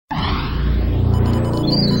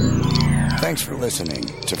Thanks for listening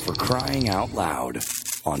to For Crying Out Loud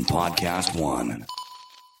on Podcast One.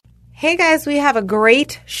 Hey guys, we have a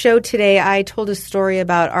great show today. I told a story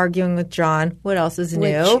about arguing with John. What else is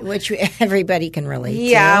new? Which everybody can relate to.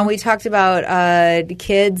 Yeah, we talked about the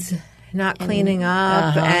kids not cleaning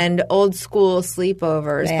up and old school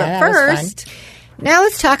sleepovers. Yeah, but first, now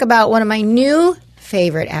let's talk about one of my new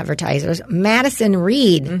favorite advertisers, Madison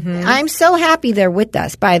Reed. I'm so happy they're with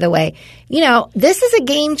us, by the way. You know, this is a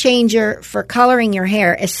game changer for coloring your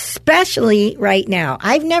hair, especially right now.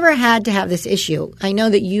 I've never had to have this issue. I know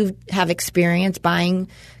that you have experience buying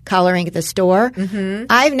coloring at the store.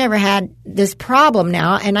 I've never had this problem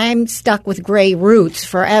now, and I'm stuck with gray roots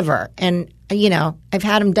forever. And, you know, I've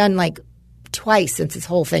had them done like twice since this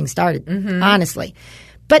whole thing started, honestly.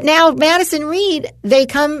 But now Madison Reed, they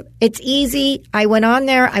come, it's easy. I went on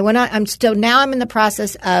there. I'm in the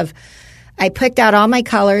process of, I picked out all my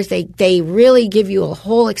colors. They really give you a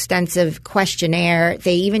whole extensive questionnaire.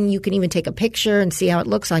 You can even take a picture and see how it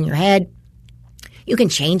looks on your head. You can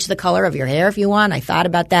change the color of your hair if you want. I thought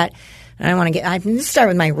about that. And I'm going to start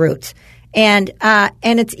with my roots. And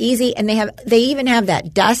it's easy. And they even have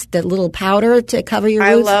that dust, that little powder to cover your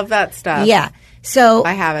roots. I love that stuff. Yeah. So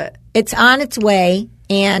I have it. It's on its way.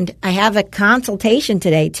 And I have a consultation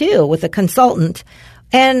today, too, with a consultant.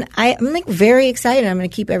 And I'm like very excited. I'm going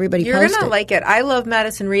to keep everybody posted. You're going to like it. I love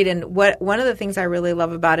Madison Reed. And one of the things I really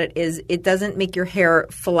love about it is it doesn't make your hair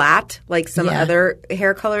flat like some other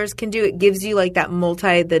hair colors can do. It gives you like that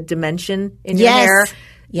the dimension in your hair.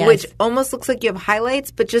 Yes. Which almost looks like you have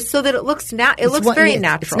highlights, but just so that it looks very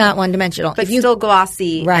natural. It's not one-dimensional. But still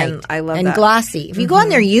glossy. Right. And I love that. And glossy. If you go on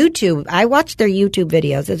their YouTube, I watch their YouTube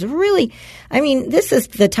videos. It's really – I mean, this is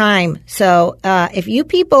the time. So if you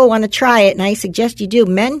people want to try it, and I suggest you do,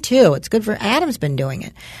 men too. It's good for – Adam's been doing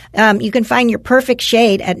it. You can find your perfect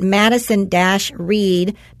shade at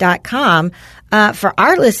madison-reed.com. For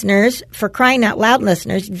our listeners, for Crying Out Loud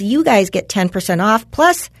listeners, you guys get 10% off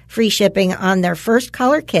plus free shipping on their first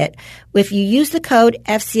color kit if you use the code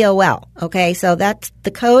FCOL. Okay, so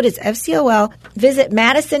the code is FCOL. Visit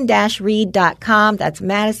madison-reed.com. That's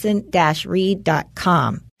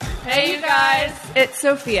madison-reed.com. Hey, you guys. It's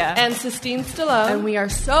Sophia and Sistine Stallone, and we are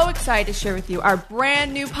so excited to share with you our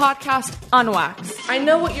brand new podcast, Unwax. I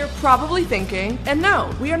know what you're probably thinking, and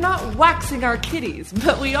no, we are not waxing our kitties,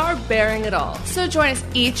 but we are bearing it all. So join us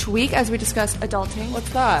each week as we discuss adulting. What's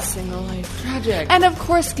that? Single life. Tragic. And of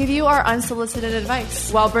course, give you our unsolicited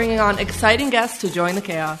advice while bringing on exciting guests to join the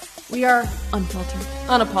chaos. We are unfiltered,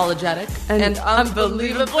 unapologetic, and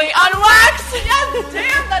unbelievably unwaxed. Yes,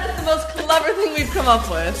 damn, that is the most clever thing we've come up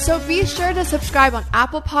with. So be sure to subscribe on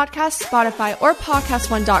Apple Podcasts, Spotify, or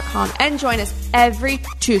PodcastOne.com and join us every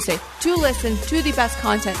Tuesday to listen to the best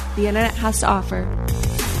content the internet has to offer.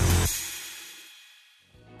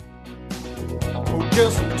 For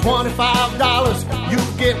just $25, you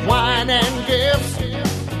get wine and gifts.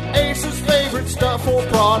 Ace's favorite stuff or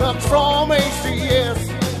products from ACS.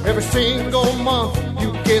 Every single month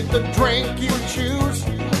you get the drink you choose.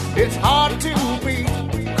 It's hard to beat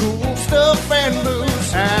cool stuff and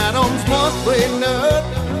booze. Adam's Monthly Nut.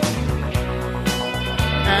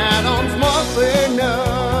 Adam's Monthly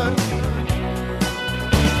Nut.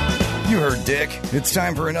 You heard Dick. It's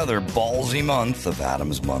time for another ballsy month of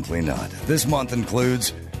Adam's Monthly Nut. This month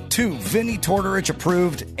includes 2 Vinnie Tortorich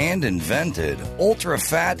approved and invented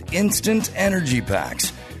ultra-fat instant energy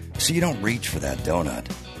packs so you don't reach for that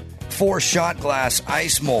donut. 4 shot glass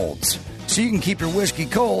ice molds so you can keep your whiskey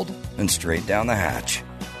cold and straight down the hatch.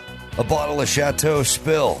 A bottle of Chateau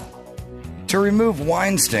Spill to remove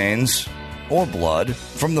wine stains or blood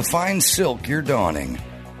from the fine silk you're donning.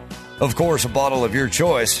 Of course, a bottle of your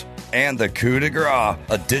choice and the coup de grace,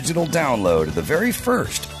 a digital download of the very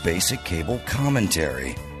first basic cable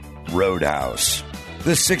commentary, Roadhouse.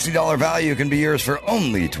 This $60 value can be yours for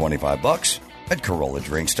only $25 at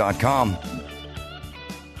CorollaDrinks.com.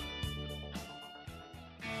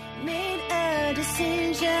 Made a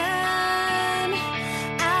decision.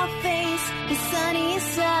 I'll face the sunny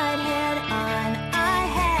side head on. I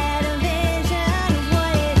had a vision of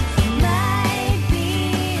what it might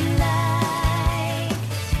be like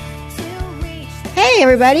to reach. Hey,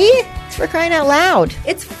 everybody. It's For Crying Out Loud.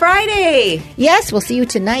 It's Friday. Yes, we'll see you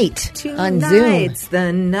tonight on Zoom. Tonight's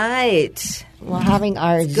the night. We're having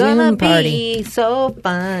our It's Zoom gonna party. be so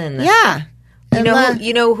fun. Yeah.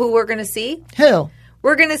 You know who we're going to see? Who?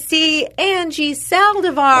 We're going to see Angie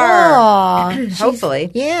Saldivar. Oh,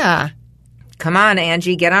 hopefully. Yeah. Come on,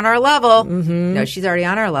 Angie, get on our level. Mm-hmm. No, she's already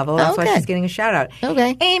on our level. That's why she's getting a shout out.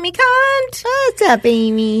 Okay. Amy Cunt. What's up,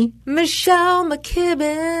 Amy? Michelle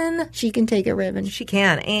McKibben. She can take a ribbon. She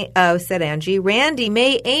can. Said Angie. Randy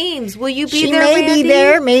May Ames. Will you be she there, may Randy? be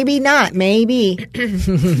there, maybe not. Maybe.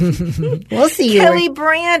 We'll see. Kelly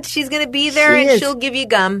Brandt. She's going to be there, she'll give you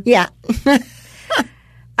gum. Yeah.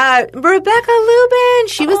 Rebecca Lubin.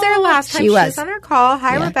 She was there last time. She was on our call.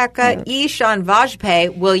 Hi, Rebecca. Yeah. Ishan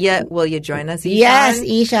Vajpayee. Will you join us, Ishan? Yes,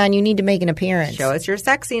 Ishan, you need to make an appearance. Show us your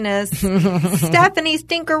sexiness. Stephanie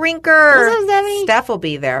Stinker-Rinker. What's up, Stephanie? Steph will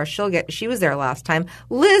be there. She was there last time.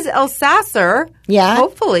 Liz Elsasser. Yeah.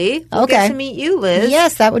 Hopefully. We'll get to meet you, Liz.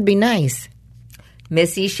 Yes, that would be nice.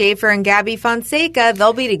 Missy Schaefer and Gabby Fonseca,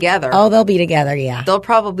 they'll be together. Oh, they'll be together, yeah. They'll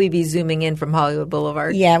probably be zooming in from Hollywood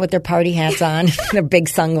Boulevard. Yeah, with their party hats on, their big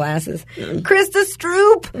sunglasses. Krista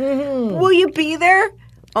Stroop, will you be there?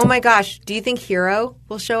 Oh my gosh, do you think Hero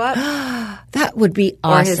will show up? That would be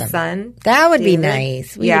awesome. Or his son? That would David? be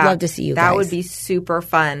nice. We'd love to see you guys. That would be super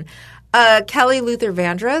fun. Kelly Luther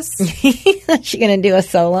Vandross. She going to do a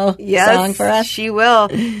solo song for us? She will.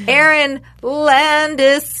 Aaron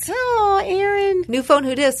Landis. Oh, Aaron. New phone,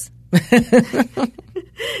 who dis?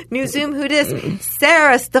 New Zoom, who dis?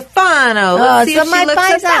 Sarah Stefano. Let's see if she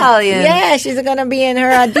looks Italian. Yeah, she's going to be in her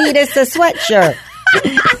Adidas sweatshirt.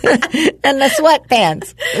 And the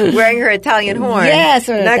sweatpants. Wearing her Italian horn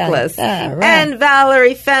necklace. Right. And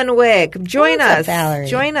Valerie Fenwick. Join us. Valerie?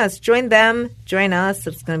 Join us. Join them. Join us.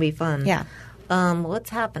 It's going to be fun. Yeah. What's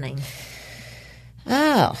happening?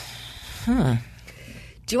 Oh. Huh.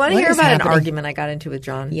 Do you want to hear about an argument I got into with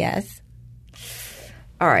John? Yes.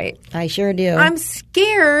 All right. I sure do. I'm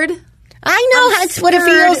scared. I know that's what it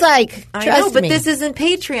feels like. I know, but this isn't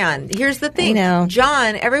Patreon. Here's the thing. I know.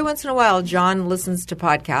 John, every once in a while, John listens to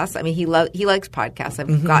podcasts. I mean, he likes podcasts.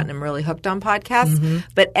 I've gotten him really hooked on podcasts.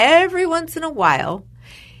 But every once in a while,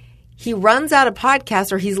 he runs out of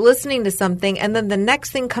podcasts or he's listening to something, and then the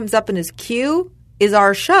next thing comes up in his queue is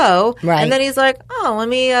our show. Right. And then he's like, oh, let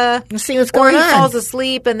me let's see what's going on. Or he falls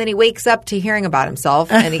asleep, and then he wakes up to hearing about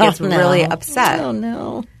himself, and he gets really upset. Oh,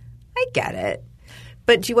 no. I get it.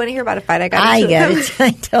 But do you want to hear about a fight I got into? I get it.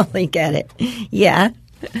 I totally get it. Yeah.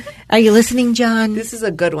 Are you listening, John? This is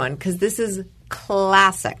a good one because this is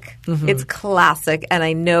classic. It's classic, and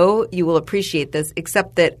I know you will appreciate this,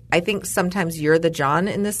 except that I think sometimes you're the John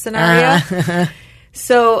in this scenario.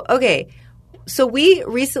 So, okay. So we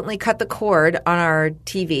recently cut the cord on our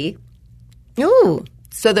TV. Ooh.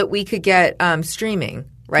 So that we could get streaming,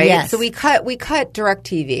 right? Yes. So we cut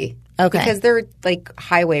DirecTV. Okay. Because they're like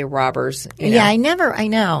highway robbers. You know? Yeah, I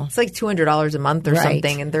know. It's like $200 a month or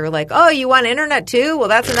something. And they're like, oh, you want internet too? Well,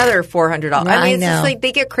 that's another $400. I mean, it's just like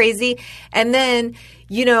they get crazy. And then,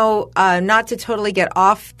 not to totally get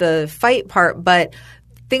off the fight part, but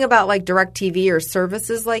thing about like DirecTV or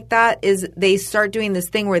services like that is they start doing this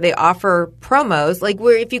thing where they offer promos. Like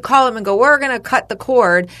where if you call them and go, we're going to cut the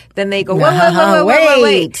cord, then they go,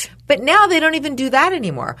 wait. But now they don't even do that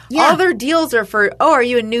anymore. Yeah. All their deals are for, are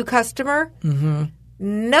you a new customer? Mm-hmm.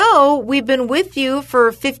 No, we've been with you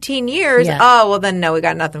for 15 years. Yeah. Oh, well then no, we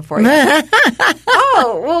got nothing for you.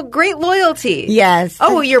 Oh, well, great loyalty. Yes.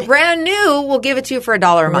 Oh, well, you're brand new. We'll give it to you for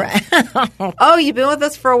 $1 a month. Right. Oh, you've been with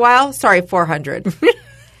us for a while? Sorry, $400.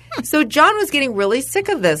 So John was getting really sick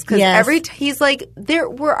of this because he's like,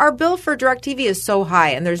 our bill for DirecTV is so high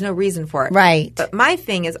and there's no reason for it. Right. But my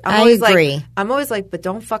thing is, I'm always like, but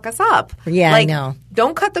don't fuck us up. Yeah, like, I know.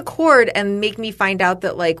 Don't cut the cord and make me find out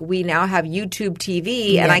that like we now have YouTube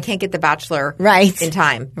TV and I can't get The Bachelor in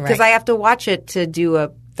time because I have to watch it to do a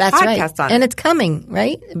podcast on it. And it's coming,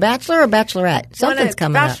 right? Bachelor or Bachelorette? Something's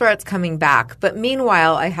coming up. Bachelorette's coming back. But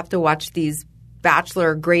meanwhile, I have to watch these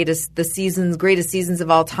Bachelor greatest seasons of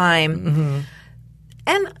all time. Mm-hmm.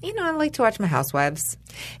 And, I like to watch my housewives.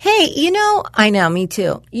 Hey, I know, me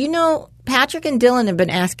too. Patrick and Dylan have been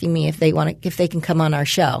asking me if they can come on our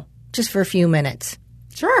show just for a few minutes.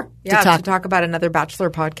 Sure. Yeah, to talk about another Bachelor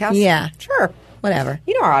podcast? Yeah. Sure. Whatever.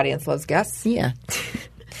 Our audience loves guests. Yeah.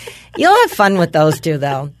 You'll have fun with those two,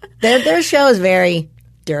 though. Their show is very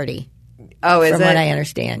dirty. Oh, is it? From what I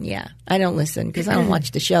understand, yeah. I don't listen because I don't watch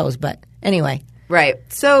the shows, but anyway. Right.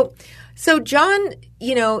 So John,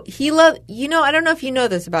 he loves, I don't know if you know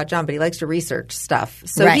this about John, but he likes to research stuff.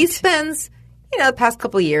 So he spends, the past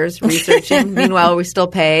couple of years researching. Meanwhile, we still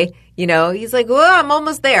pay. He's like, well, I'm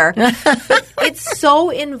almost there. But it's so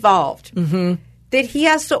involved that he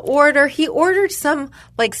has to order. He ordered some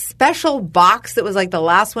like special box that was like the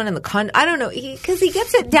last one in the I don't know, because he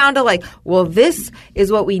gets it down to like, well, this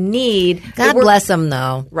is what we need. God bless him,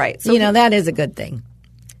 though. Right. So that is a good thing.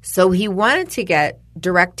 So he wanted to get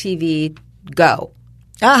DirecTV Go.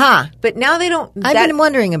 But now they don't. I've been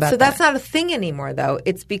wondering about that. So that's not a thing anymore, though.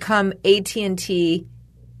 It's become AT&T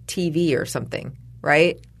TV or something,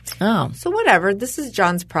 right? Oh. So whatever. This is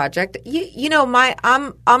John's project. You know,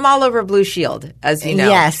 I'm all over Blue Shield, as you know.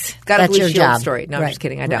 Yes. Got that's a Blue your Shield job. story. No, Right. I'm just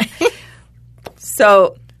kidding. I don't.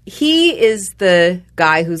 So he is the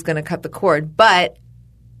guy who's going to cut the cord. But,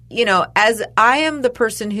 you know, as I am the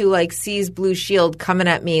person who, like, sees Blue Shield coming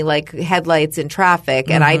at me like headlights in traffic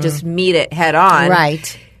and I just meet it head on.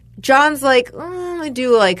 Right. John's like, I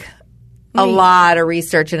do, like, a lot of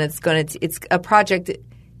research and it's a project,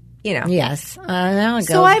 you know. Yes. Now it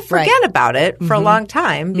So goes, I forget right. about it for a long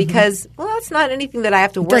time because, well, it's not anything that I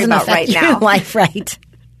have to worry Doesn't about affect right your now. life, right?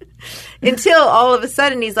 Until all of a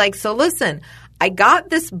sudden he's like, so listen, I got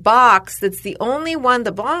this box that's the only one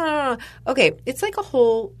that blah, blah, blah. Okay, it's like a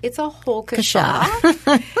whole kasha.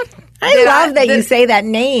 I love that you say that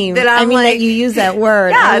name. That I'm that like- you use that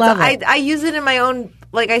word. Yeah, I love it. I use it in my own,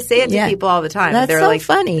 like I say it to Yeah. people all the time. That's They're so like,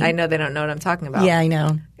 funny. I know they don't know what I'm talking about. Yeah, I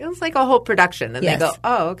know. It was like a whole production. And Yes. they go,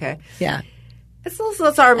 oh, okay. Yeah. It's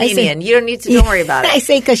Armenian. You don't need to, don't worry about it. I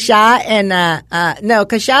say kasha and no,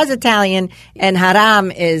 kasha is Italian and haram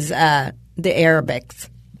is the Arabics.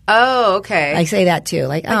 Oh, okay. I say that too.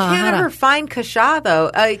 Like, I can't haram. ever find kasha,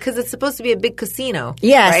 though, because it's supposed to be a big casino.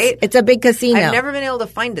 Yes, right? it's a big casino. I've never been able to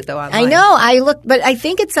find it, though, online. I know. I look, but I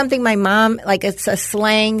think it's something my mom, like it's a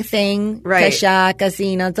slang thing. Right. Kasha,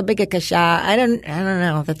 casino. It's a big kasha. I don't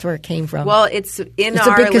know. That's where it came from. Well, it's in it's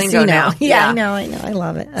our a big lingo casino. now. Yeah, I know. I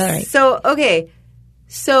love it. All right. So, okay.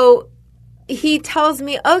 So he tells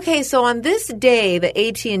me, okay, so on this day, the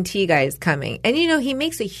AT&T guy is coming. And, you know, he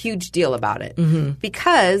makes a huge deal about it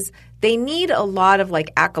because they need a lot of,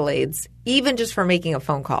 like, accolades, even just for making a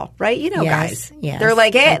phone call, right? You know, Yes, guys. yes. They're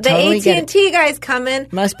like, hey, I the totally get it. AT&T guy's coming.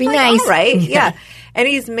 Must be I'm like, nice. All right, Yeah. yeah. And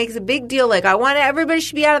he makes a big deal, like, everybody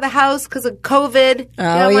should be out of the house because of COVID. Oh,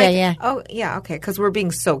 I'm yeah, like, yeah. Oh, yeah, okay, because we're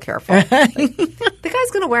being so careful. Like, the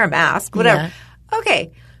guy's going to wear a mask, whatever. Yeah.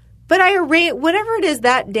 Okay. But I arrange whatever it is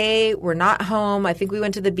that day. We're not home. I think we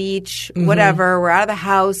went to the beach. Whatever. We're out of the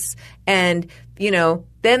house, and you know,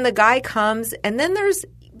 then the guy comes, and then there's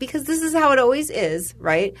because this is how it always is,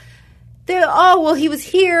 right? He was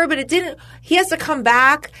here, but it didn't. He has to come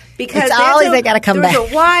back because It's always they gotta come there's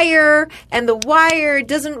back. a wire, and the wire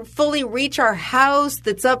doesn't fully reach our house.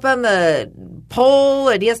 That's up on the pole,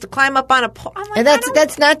 and he has to climb up on a pole. I'm like, And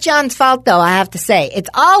that's not John's fault, though. I have to say, it's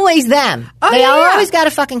always them. Oh, they yeah. always got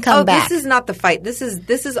to fucking come back. This is not the fight. This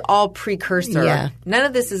is all precursor. Yeah. None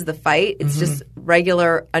of this is the fight. It's just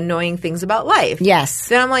regular annoying things about life. Yes.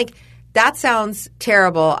 Then I'm like, that sounds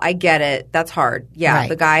terrible. I get it. That's hard. Yeah, Right.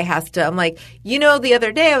 the guy has to. I'm like, you know, the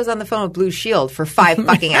other day I was on the phone with Blue Shield for 5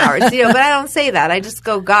 fucking hours. You know, but I don't say that. I just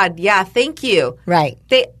go, God, yeah, thank you. Right.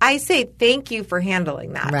 I say thank you for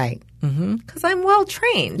handling that. Right. Because I'm well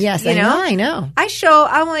trained. Yes, you I know.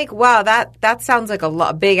 I'm like, wow, that sounds like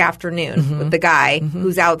a big afternoon with the guy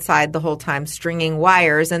who's outside the whole time stringing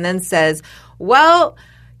wires and then says, well,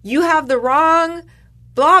 you have the wrong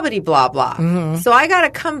blah bitty blah blah. So I got to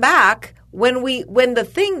come back when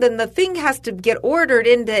the thing has to get ordered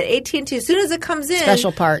into AT&T as soon as it comes in.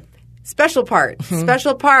 Special part Special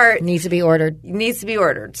part needs to be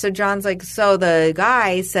ordered. So John's like, so the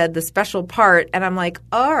guy said the special part, and I'm like,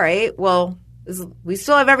 all right, well, we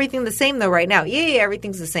still have everything the same though right now. Yeah,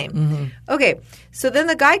 everything's the same. Okay, so then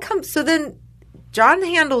the guy comes. So then John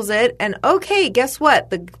handles it, and okay, guess what?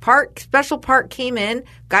 The special part came in.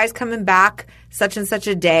 Guy's coming back such and such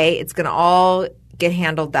a day. It's going to all get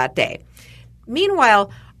handled that day.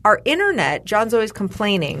 Meanwhile, our internet. John's always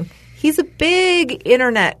complaining. He's a big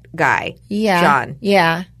internet guy. Yeah. John.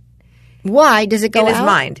 Yeah. Why does it go in his out?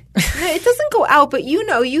 mind. It doesn't go out, but you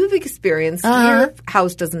know, you've experienced your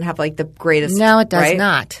house doesn't have like the greatest. No, it does right?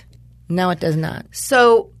 not. No, it does not.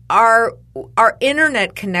 So our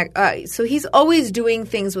internet connect. So he's always doing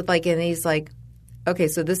things with like, and he's like, okay,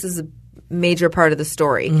 so this is a major part of the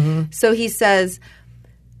story. So he says,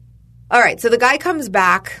 all right. So the guy comes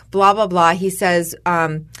back, blah blah blah. He says,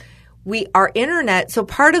 our internet. So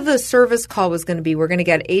part of the service call was going to be we're going to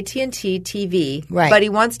get AT&T TV, right? But he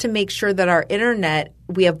wants to make sure that our internet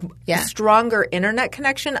we have stronger internet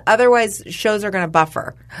connection. Otherwise, shows are going to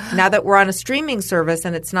buffer. Now that we're on a streaming service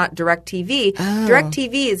and it's not DirecTV,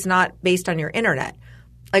 DirecTV is not based on your internet,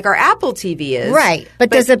 like our Apple TV is, right? But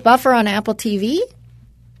does it buffer on Apple TV?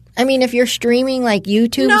 I mean, if you're streaming like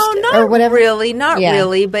YouTube or whatever, not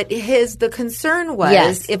really. But the concern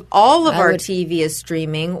was if all of our TV is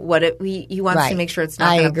streaming, he wants to make sure it's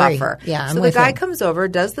not going to buffer. Yeah, so the guy comes over,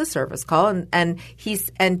 does the service call, and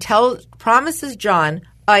promises John.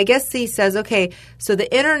 I guess he says, okay, so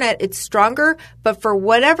the internet it's stronger, but for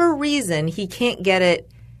whatever reason he can't get it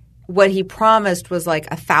what he promised was like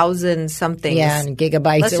 1,000 something. Yeah, and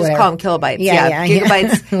gigabytes. Let's or just whatever. call them kilobytes. Yeah.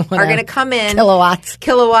 Gigabytes are going to come in.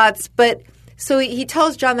 Kilowatts. But so he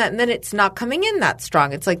tells John that, and then it's not coming in that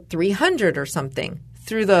strong. It's like 300 or something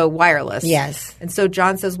through the wireless. Yes. And so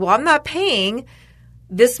John says, well, I'm not paying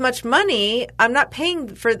this much money. I'm not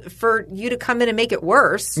paying for you to come in and make it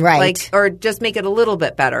worse. Right. Like, or just make it a little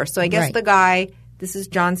bit better. So I guess Right. the guy, this is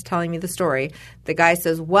John's telling me the story. The guy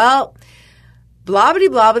says, well, blah, blah,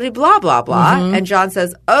 blah, blah, blah, blah, blah. And John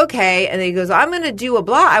says, okay. And then he goes, I'm going to do a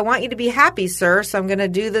blah. I want you to be happy, sir. So I'm going to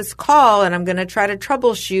do this call and I'm going to try to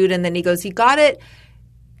troubleshoot. And then he goes, he got it.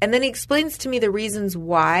 And then he explains to me the reasons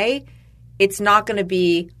why it's not going to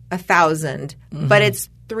be 1,000, but it's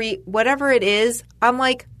 3, whatever it is. I'm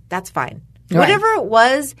like, that's fine. Right. Whatever it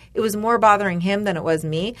was more bothering him than it was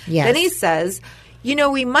me. Yes. Then he says, you know,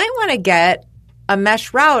 we might want to get a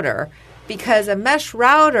mesh router because a mesh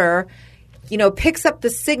router, you know, picks up the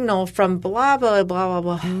signal from blah, blah, blah,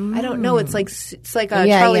 blah, blah. I don't know. It's like a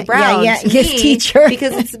Charlie Brown to his me teacher.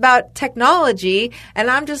 because it's about technology. And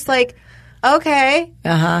I'm just like, okay.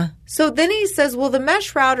 Uh-huh. So then he says, well, the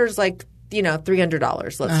mesh router's like, you know, $300,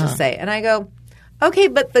 let's just say. And I go, okay,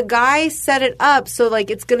 but the guy set it up so like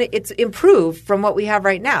it's improved from what we have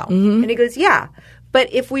right now. And he goes, yeah.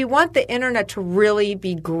 But if we want the internet to really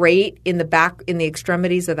be great in the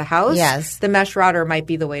extremities of the house, yes, the mesh router might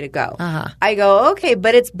be the way to go. I go, okay,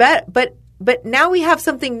 but it's but now we have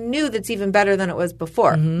something new that's even better than it was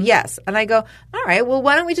before. Yes. And I go, all right, well,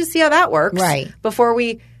 why don't we just see how that works before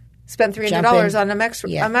we spend $300 on a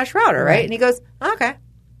mesh router, right? And he goes, okay.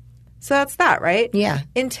 So that's that, right? Yeah.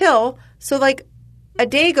 So like a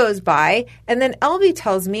day goes by and then Elby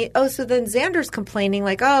tells me, oh, so then Xander's complaining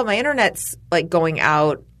like, oh, my internet's like going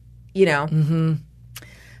out, you know.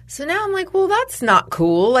 So now I'm like, well, that's not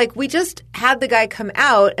cool. Like we just had the guy come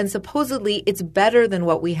out and supposedly it's better than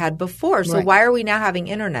what we had before. So why are we now having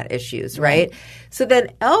internet issues, right? So then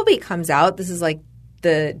Elby comes out. This is like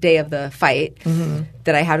the day of the fight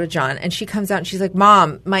that I had with John. And she comes out and she's like,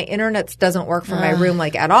 Mom, my internet doesn't work from my room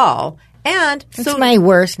like at all. And it's my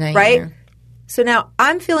worst nightmare. Right? So now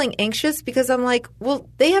I'm feeling anxious because I'm like, well,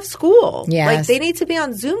 they have school. Yes. Like they need to be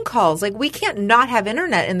on Zoom calls. Like we can't not have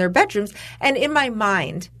internet in their bedrooms. And in my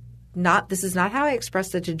mind, this is not how I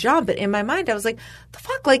expressed it to John, but in my mind I was like, the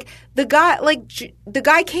fuck? Like the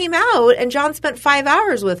guy came out and John spent 5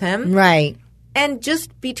 hours with him. Right. And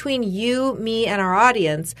just between you, me, and our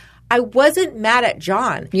audience, I wasn't mad at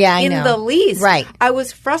John in the least. Right. I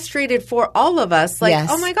was frustrated for all of us. Like,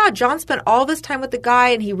 oh my God, John spent all this time with the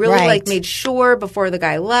guy and he really like made sure before the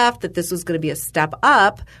guy left that this was going to be a step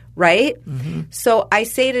up, right? So I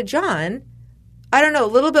say to John, I don't know, a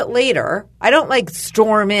little bit later, I don't like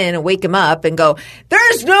storm in and wake him up and go,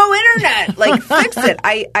 there's no internet, like fix it.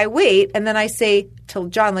 I wait and then I say to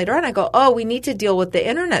John later on, I go, oh, we need to deal with the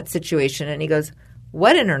internet situation. And he goes,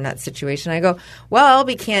 what internet situation? I go, well,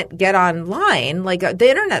 we can't get online. Like the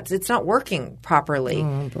internet's, it's not working properly.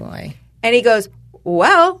 Oh boy. And he goes,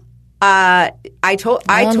 well, I told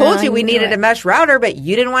you we needed a mesh router, but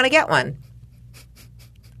you didn't want to get one.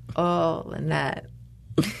 Oh, Lynette.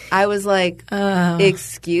 I was like,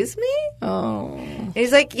 excuse me? Oh. And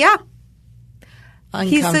he's like, yeah.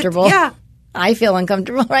 Uncomfortable. He said, yeah. I feel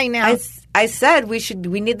uncomfortable right now. I said we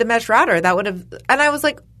need the mesh router. That would have, and I was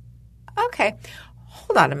like, okay,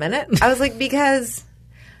 hold on a minute. I was like, because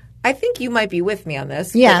I think you might be with me on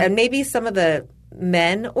this. Yeah. And maybe some of the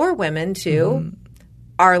men or women too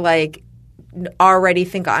are like, already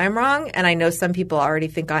think I'm wrong. And I know some people already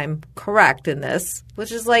think I'm correct in this,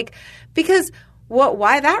 which is like, because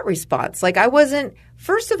why that response? Like I wasn't,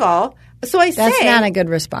 first of all, so I say. That's not a good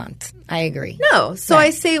response. I agree. No. So I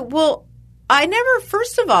say, well, I never,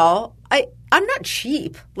 first of all, I'm not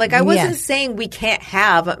cheap. Like I wasn't saying we can't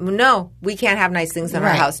have nice things in our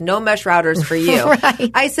house. No mesh routers for you.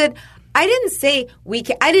 I said, I didn't say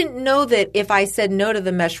I didn't know that if I said no to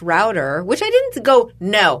the mesh router, which I didn't go,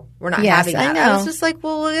 no, we're not having that. I was just like,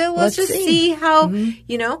 well, let's just see how,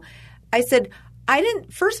 you know. I said,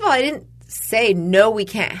 first of all, I didn't say, no, we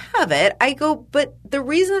can't have it. I go, but the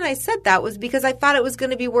reason I said that was because I thought it was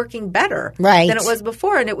going to be working better than it was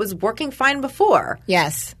before, and it was working fine before.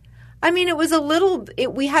 Yes. I mean, it was a little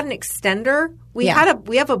we had an extender. We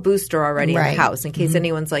have a booster already in the house in case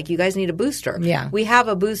anyone's like, you guys need a booster. Yeah. We have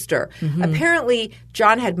a booster. Apparently,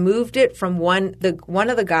 John had moved it from one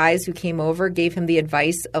of the guys who came over gave him the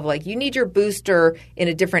advice of like, you need your booster in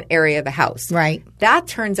a different area of the house. Right. That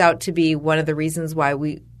turns out to be one of the reasons why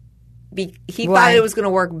he thought it was going to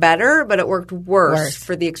work better, but it worked worse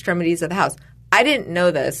for the extremities of the house. I didn't know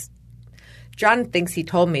this. John thinks he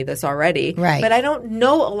told me this already. Right. But I don't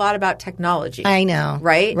know a lot about technology. I know.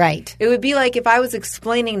 Right? Right. It would be like if I was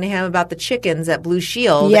explaining to him about the chickens at Blue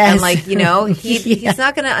Shield. Yes. And like, you know, he's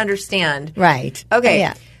not going to understand. Right. Okay.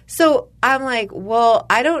 Yeah. So I'm like, well,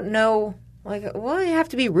 I don't know. Like, well, you have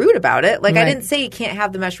to be rude about it. Like, Right. I didn't say you can't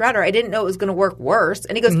have the mesh router. I didn't know it was going to work worse.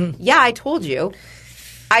 And he goes, yeah, I told you.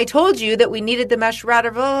 I told you that we needed the mesh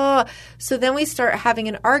router. Blah, blah, blah. So then we start having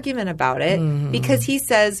an argument about it because he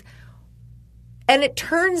says, and it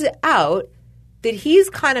turns out that he's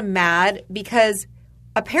kind of mad because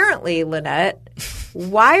apparently, Lynette,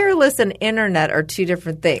 wireless and internet are two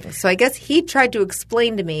different things. So I guess he tried to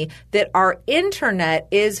explain to me that our internet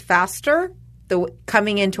is faster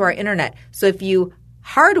coming into our internet. So if you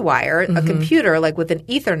hardwire a computer like with an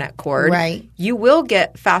Ethernet cord, Right. you will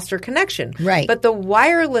get faster connection. Right. But the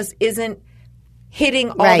wireless isn't hitting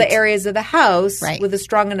all Right. the areas of the house Right. with a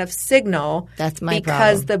strong enough signal. That's my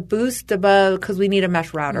because problem. the boost above, because we need a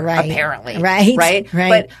mesh router, Right. apparently. Right. Right? Right.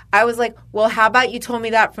 But I was like, well, how about you told me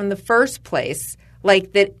that from the first place?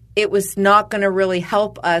 Like that it was not going to really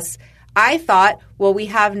help us. I thought, well, we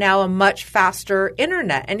have now a much faster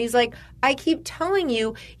internet. And he's like, I keep telling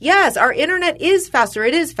you, yes, our internet is faster.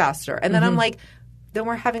 It is faster. And then I'm like, then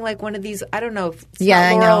we're having like one of these, I don't know if it's Yeah, not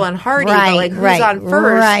I Laurel know. and Hardy, Right, but like who's right, on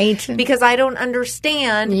first. right. Because I don't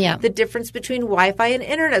understand Yeah. the difference between Wi-Fi and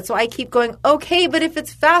internet. So I keep going, okay, but if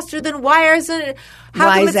it's faster, then why isn't it? How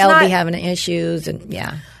Why come is it's LB not? having issues? And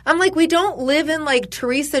yeah. I'm like, we don't live in like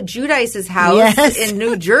Teresa Giudice's house Yes. in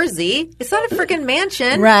New Jersey. It's not a freaking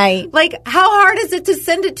mansion. Right. Like, how hard is it to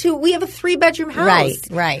send it to? We have a 3-bedroom house. Right,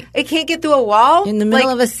 right. It can't get through a wall. In the middle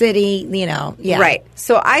of a city, you know. Yeah. Right.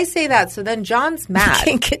 So I say that. So then John's mad.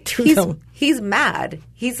 Can't get through them. He's mad.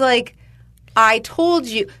 He's like, I told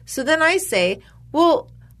you. So then I say, well,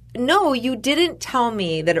 no, you didn't tell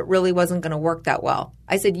me that it really wasn't going to work that well.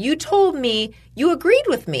 I said, you told me, you agreed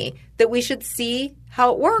with me that we should see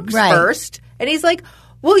how it works Right. first. And he's like,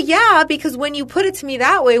 well, yeah, because when you put it to me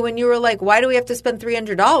that way, when you were like, why do we have to spend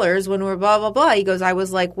 $300 when we're blah, blah, blah? He goes, I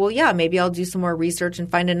was like, well, yeah, maybe I'll do some more research and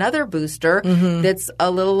find another booster that's a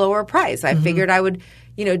little lower price. I figured I would,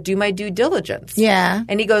 you know, do my due diligence. Yeah.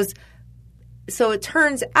 And he goes, so it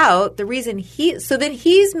turns out the reason so then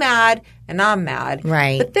he's mad and I'm mad.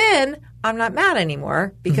 Right. But then I'm not mad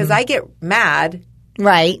anymore because I get mad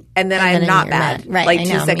Right. and then I'm not you're mad. Right. Like I 2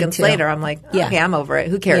 know, me seconds too. later, I'm like, Yeah. okay, I'm over it.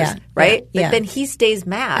 Who cares? Yeah. Right? Yeah. But then he stays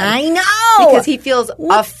mad. I know. Because he feels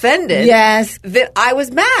offended Yes. that I was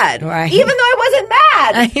mad. Right. Even though I wasn't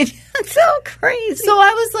mad. It's so crazy. So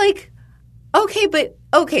I was like,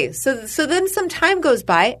 okay, so then some time goes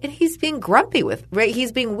by and he's being grumpy right?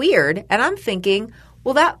 He's being weird. And I'm thinking,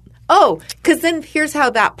 well, because then here's how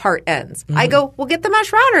that part ends. I go, well, get the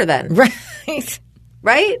mesh router then. Right.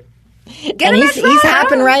 Right? Get And a mesh he's router.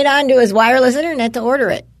 hopping right onto his wireless internet to order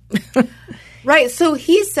it. Right. So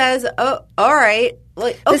he says, oh, all right.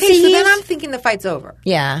 Like, okay, see, so then he's- I'm thinking the fight's over.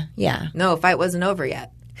 Yeah. Yeah. No, fight wasn't over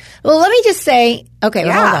yet. Well, let me just say, okay, well,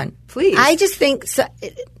 Yeah, hold on. please. I just think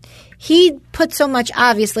he put so much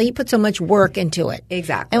work into it.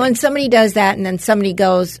 Exactly. And when somebody does that and then somebody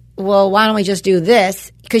goes, well, why don't we just do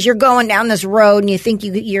this? Because you're going down this road and you think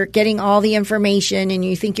you're getting all the information and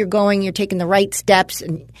you think you're taking the right steps.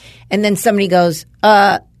 And then somebody goes,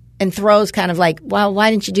 and throws kind of like, well, why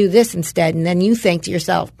didn't you do this instead? And then you think to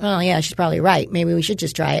yourself, oh, yeah, she's probably right. Maybe we should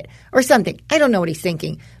just try it or something. I don't know what he's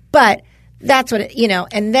thinking. But that's what,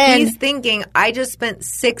 and then. He's thinking, I just spent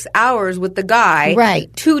 6 hours with the guy.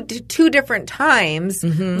 Right. Two different times.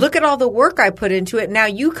 Look at all the work I put into it. Now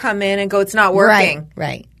you come in and go, it's not working.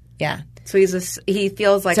 Right. Yeah. So he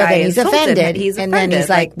feels like So I then he's insulted offended. him. He's and offended. then he's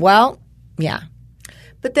like, well, yeah.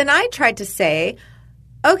 But then I tried to say,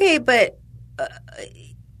 okay, but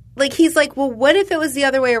like he's like, well, what if it was the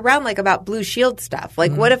other way around, like about Blue Shield stuff?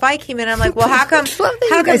 Like, what if I came in and I'm like, well, how come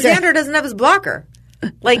Xander doesn't have his blocker?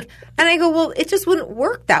 Like, and I go, well, it just wouldn't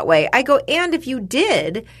work that way. I go, and if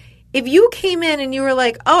you came in and you were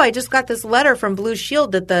like, oh, I just got this letter from Blue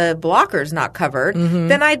Shield that the blocker's not covered,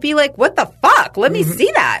 then I'd be like, what the fuck? Let me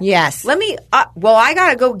see that. Yes. Let me, well, I got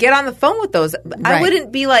to go get on the phone with those. I Right.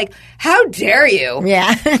 wouldn't be like, how dare you?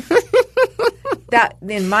 Yeah. That,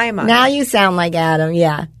 in my mind. Now you sound like Adam.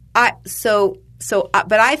 Yeah.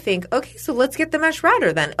 But I think, okay, so let's get the mesh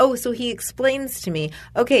router then. Oh, so he explains to me,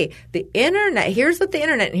 okay, the internet, here's what the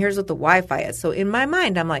internet and here's what the Wi-Fi is. So in my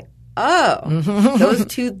mind, I'm like, oh, those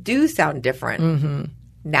two do sound different.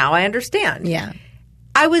 Now I understand. Yeah.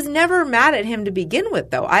 I was never mad at him to begin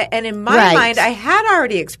with, though. And in my mind, I had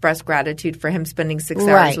already expressed gratitude for him spending 6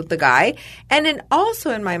 hours with the guy. And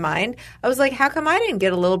also in my mind, I was like, how come I didn't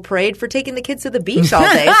get a little parade for taking the kids to the beach all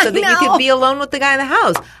day so that you could be alone with the guy in the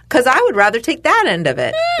house? Because I would rather take that end of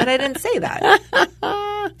it. But I didn't say that.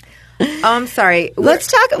 I'm sorry. Let's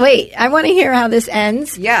talk. Wait, I want to hear how this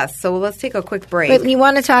ends. Yes, so let's take a quick break. But you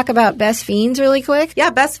want to talk about Best Fiends really quick?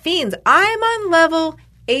 Yeah, Best Fiends. I'm on level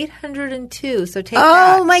 802, so take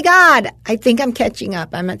that. Oh, my God. I think I'm catching up.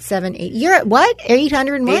 I'm at 780. You're at what?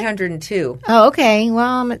 800 what? 802. Oh, okay. Well,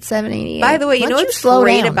 I'm at 788. By the way, you know what's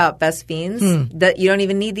great about Best Fiends? That you don't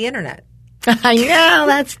even need the internet. I know.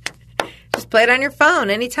 That's... Just play it on your phone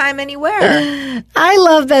anytime, anywhere. I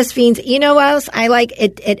love Best Fiends. You know what else? I like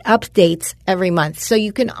it. It updates every month. So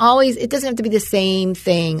you can always – it doesn't have to be the same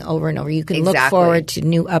thing over and over. You can look forward to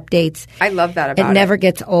new updates. I love that about it. It never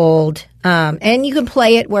gets old. And you can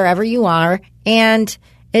play it wherever you are. And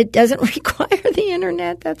it doesn't require the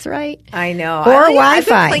internet. That's right. I know. Or Wi-Fi. I've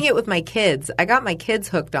been playing it with my kids. I got my kids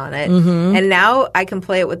hooked on it. And now I can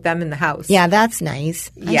play it with them in the house. Yeah, that's nice.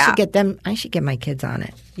 I should get my kids on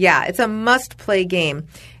it. Yeah, it's a must-play game.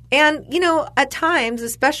 And, you know, at times,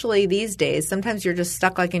 especially these days, sometimes you're just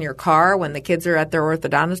stuck like in your car when the kids are at their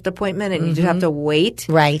orthodontist appointment and you just have to wait.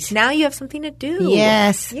 Right. Now you have something to do.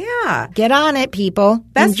 Yes. Yeah. Get on it, people.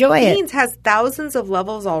 Enjoy it. Best Fiends has thousands of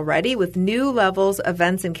levels already with new levels,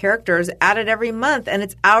 events, and characters added every month. And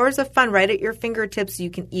it's hours of fun right at your fingertips. You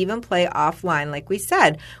can even play offline, like we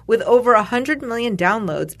said. With over 100 million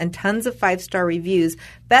downloads and tons of 5-star reviews,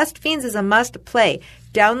 Best Fiends is a must-play.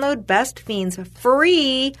 Download Best Fiends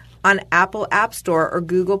free on Apple App Store or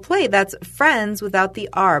Google Play. That's Friends without the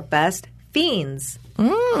R. Best Fiends.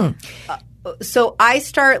 So I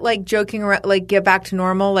start like joking around, like get back to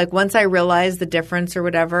normal. Like once I realize the difference or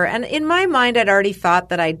whatever. And in my mind, I'd already thought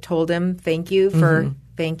that I'd told him, thank you for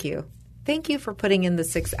putting in the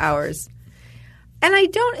 6 hours. And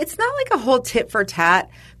it's not like a whole tit for tat.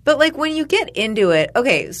 But, like, when you get into it,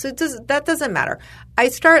 okay, so that doesn't matter. I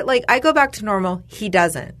go back to normal. He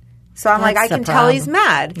doesn't. So I'm like, I can tell he's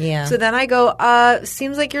mad. Yeah. So then I go,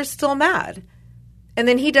 seems like you're still mad. And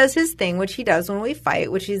then he does his thing, which he does when we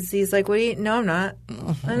fight, which he's like, no, I'm not.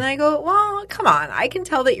 And I go, well, come on. I can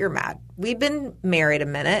tell that you're mad. We've been married a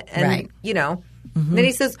minute. And, you know. Then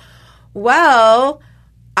he says, well,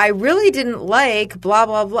 I really didn't like blah,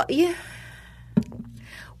 blah, blah. Yeah.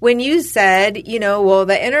 When you said, you know, well,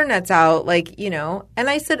 the internet's out, like, you know, and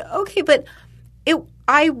I said, okay, but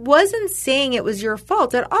I wasn't saying it was your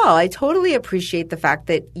fault at all. I totally appreciate the fact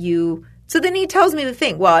that you – so then he tells me the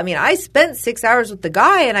thing. Well, I mean, I spent 6 hours with the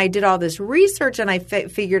guy and I did all this research and I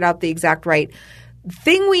figured out the exact right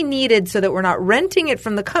thing we needed so that we're not renting it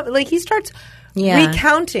from the company. Like he starts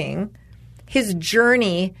recounting his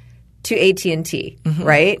journey to AT&T,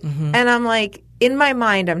 right? And I'm like – in my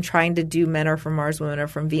mind, I'm trying to do Men Are From Mars, Women Are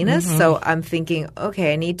From Venus. So I'm thinking,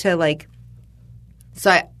 okay, I need to like – so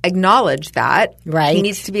I acknowledge that. Right. He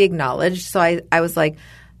needs to be acknowledged. So I was like,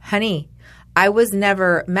 honey, I was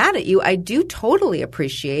never mad at you. I do totally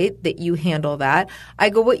appreciate that you handle that. I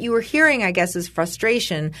go, what you were hearing, I guess, is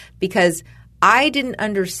frustration because I didn't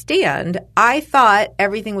understand. I thought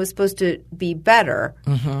everything was supposed to be better,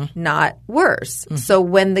 not worse. So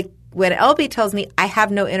when LB tells me I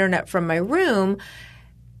have no internet from my room,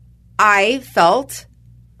 I felt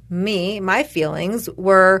my feelings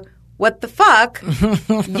were, what the fuck?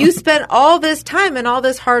 You spent all this time and all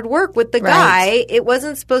this hard work with the guy. It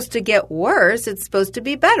wasn't supposed to get worse. It's supposed to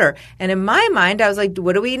be better. And in my mind, I was like,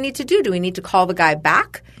 what do we need to do? Do we need to call the guy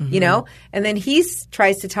back? You know? And then he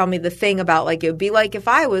tries to tell me the thing about like, it would be like if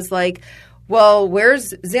I was like, well,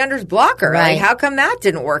 where's Xander's blocker? Like, how come that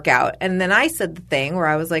didn't work out? And then I said the thing where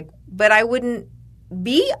I was like, but I wouldn't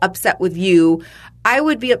be upset with you. I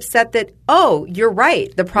would be upset that, oh, you're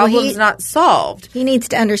right. The problem's not solved. He needs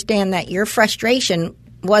to understand that your frustration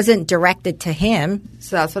wasn't directed to him.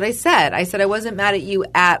 So that's what I said. I said I wasn't mad at you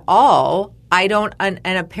at all. I don't and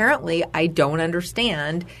apparently I don't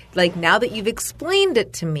understand. Like now that you've explained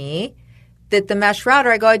it to me, that the mesh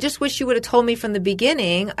router, I go, I just wish you would have told me from the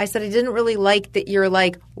beginning. I said, I didn't really like that you're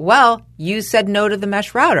like, well, you said no to the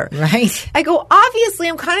mesh router. Right. I go, obviously,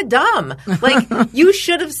 I'm kind of dumb. Like, you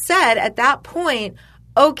should have said at that point,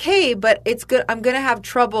 okay, but it's good. I'm going to have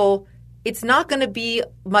trouble. It's not going to be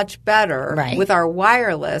much better with our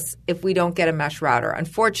wireless if we don't get a mesh router.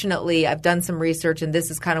 Unfortunately, I've done some research, and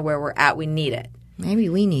this is kind of where we're at. We need it. Maybe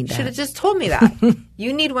we need that. Should have just told me that.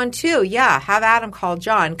 You need one too. Yeah, have Adam call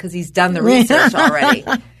John because he's done the research already.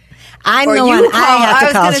 I'm Or the you one call, I have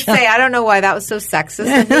to call. was going to say, I don't know why that was so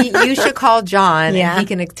sexist. You should call John and he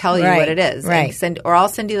can tell you what it is. Right. Or I'll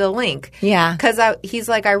send you the link. Yeah. Because he's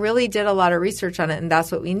like, I really did a lot of research on it and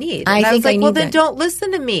that's what we need. I And I was think I like, well, need then that. don't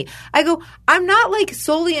listen to me. I go, I'm not like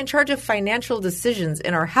solely in charge of financial decisions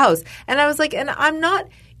in our house. And I was like, and I'm not,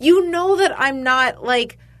 that I'm not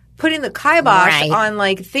like putting the kibosh on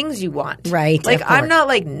like things you want. Right. Like, of course. I'm not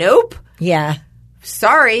like, nope. Yeah.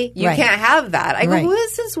 Sorry, you Right. can't have that. I go, Right. well,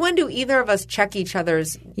 since when do either of us check each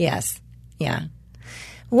other's? Yes. Yeah.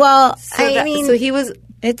 Well, So he was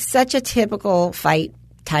it's such a typical fight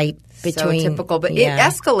type between. so typical, but yeah.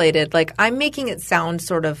 it escalated. Like, I'm making it sound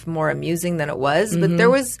sort of more amusing than it was, but there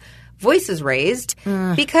was voices raised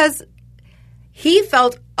because he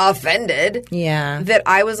felt offended Yeah. that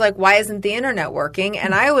I was like, why isn't the internet working?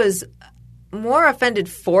 And I was more offended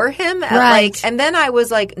for him. Right. And then I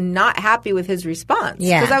was like not happy with his response.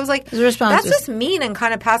 Yeah. Because I was like, His response that's was- just mean and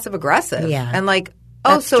kind of passive aggressive. Yeah. And like,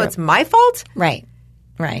 oh, That's so true. it's my fault? Right.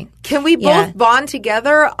 Right. Can we both Yeah. bond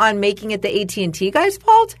together on making it the AT&T guy's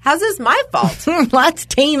fault? How's this my fault? Let's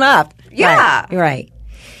team up. Yeah. Right.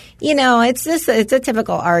 It's a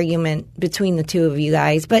typical argument between the two of you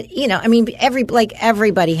guys, but I mean,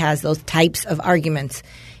 everybody has those types of arguments.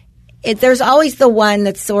 There's always the one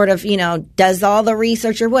that sort of, does all the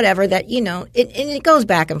research or whatever that, and it goes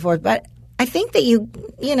back and forth. But I think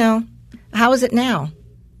that how is it now?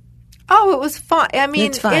 Oh, it was fine. I mean,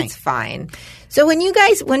 It's fine. It's fine. So when you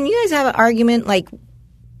guys have an argument, like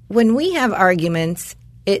when we have arguments,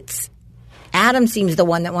 it's Adam seems the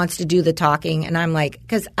one that wants to do the talking, and I'm like,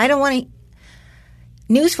 because I don't want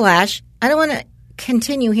to. Newsflash, I don't want to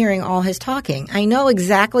continue hearing all his talking. I know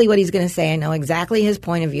exactly what he's going to say. I know exactly his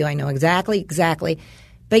point of view. I know exactly.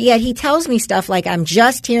 But yet he tells me stuff like I'm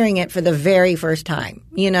just hearing it for the very first time.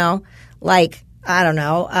 Like I don't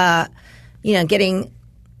know, getting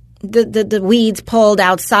the weeds pulled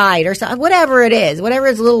outside or something, whatever it is, whatever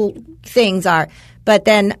his little things are. But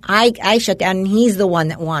then I shut down, and he's the one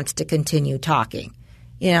that wants to continue talking.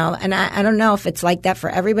 And I don't know if it's like that for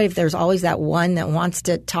everybody, if there's always that one that wants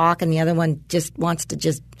to talk and the other one just wants to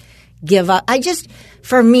just give up.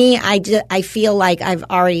 For me, I feel like I've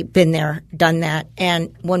already been there, done that.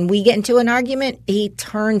 And when we get into an argument, he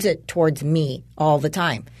turns it towards me all the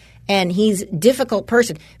time. And he's a difficult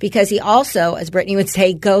person because he also, as Brittany would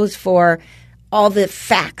say, goes for all the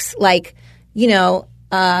facts. Like,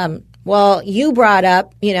 well, you brought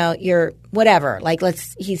up, your whatever. Like,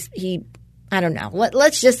 I don't know.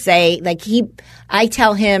 Let's just say, like, I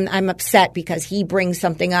tell him I'm upset because he brings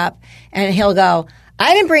something up, and he'll go,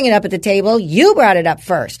 I didn't bring it up at the table. You brought it up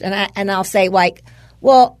first. And I'll say, like,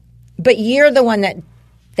 well, but you're the one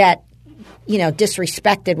that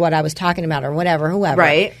disrespected what I was talking about or whatever, whoever.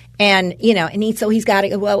 Right. And, he's got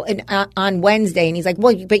to, well, on Wednesday, and he's like,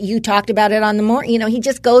 well, but you talked about it on the morning. He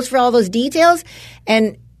just goes for all those details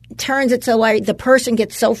and turns it so like the person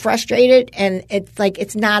gets so frustrated, and it's like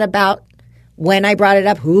it's not about when I brought it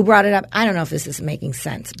up, who brought it up. I don't know if this is making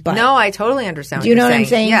sense, but No, I totally understand. do you know what I'm you're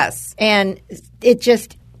saying? Yes. And it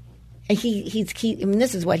just I mean,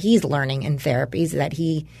 this is what he's learning in therapy, is that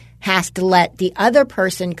he has to let the other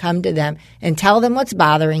person come to them and tell them what's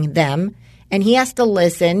bothering them, and he has to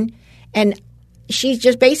listen. And she's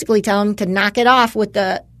just basically telling him to knock it off with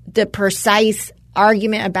the precise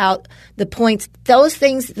argument about the points. Those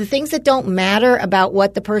things, the things that don't matter about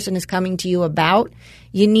what the person is coming to you about,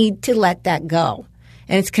 you need to let that go.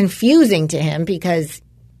 And it's confusing to him because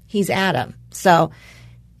he's Adam. So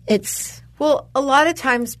it's... Well, a lot of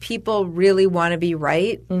times people really want to be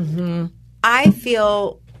right. Mm-hmm. I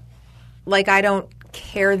feel like I don't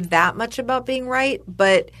care that much about being right,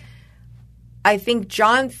 but I think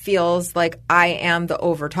John feels like I am the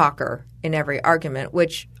over-talker in every argument,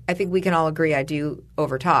 which I think we can all agree I do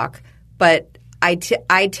over-talk. But I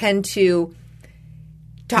tend to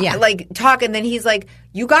talk, and then he's like,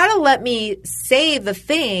 you got to let me say the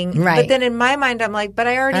thing. Right. But then in my mind, I'm like, but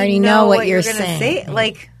I already know what you're you're going to saying. say.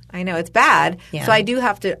 Like, I know it's bad. Yeah. So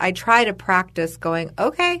I try to practice going,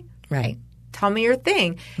 okay, Right. tell me your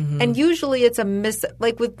thing. Mm-hmm. And usually it's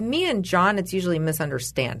like with me and John, it's usually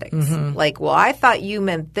misunderstandings. Mm-hmm. Like, well, I thought you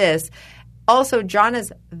meant this. Also, John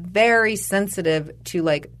is very sensitive to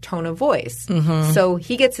like tone of voice. Mm-hmm. So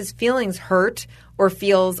he gets his feelings hurt or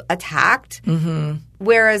feels attacked. Mm-hmm.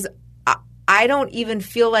 Whereas I don't even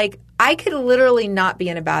feel like I could literally not be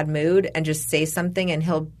in a bad mood and just say something and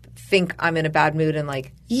he'll think I'm in a bad mood and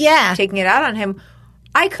like taking it out on him.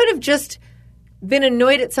 I could have just been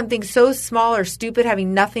annoyed at something so small or stupid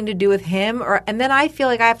having nothing to do with him, and then I feel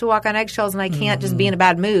like I have to walk on eggshells and I can't just be in a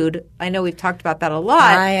bad mood. I know we've talked about that a lot.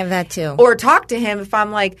 I have that too. Or talk to him if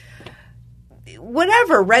I'm like,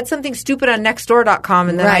 whatever, read something stupid on nextdoor.com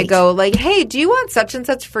and then I go like, hey, do you want such and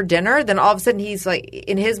such for dinner? Then all of a sudden he's like,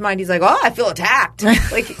 in his mind, he's like, oh, I feel attacked.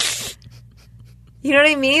 Like, you know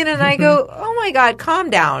what I mean? And I go, oh my God,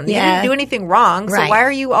 calm down. You didn't do anything wrong. So why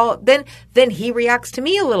are you all, then he reacts to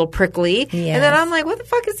me a little prickly. Yes. And then I'm like, what the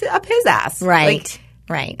fuck is up his ass? Right.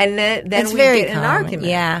 And then we get in an argument.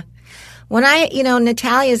 Yeah. When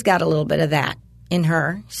Natalia's got a little bit of that in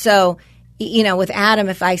her. So, with Adam,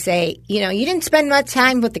 if I say, you didn't spend much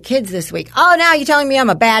time with the kids this week. Oh, now you're telling me I'm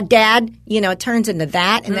a bad dad? It turns into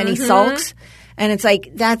that. And then he sulks. And it's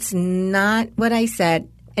like, that's not what I said.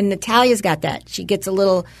 And Natalia's got that. She gets a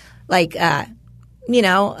little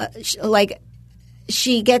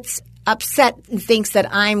she gets upset and thinks that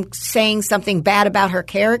I'm saying something bad about her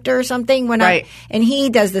character or something. And he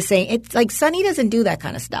does the same. It's like Sonny doesn't do that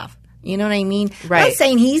kind of stuff. You know what I mean? Right. I'm not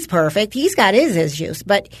saying he's perfect. He's got his issues.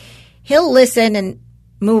 But he'll listen and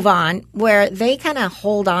move on, where they kind of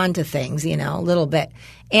hold on to things, a little bit.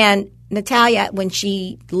 And Natalia, when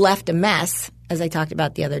she left a mess, as I talked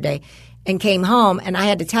about the other day, and came home, and I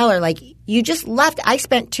had to tell her, like, you just left. I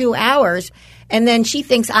spent 2 hours, and then she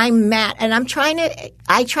thinks I'm mad. And I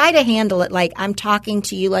try to handle it like I'm talking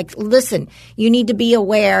to you, like, listen, you need to be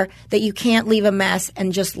aware that you can't leave a mess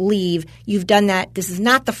and just leave. You've done that. This is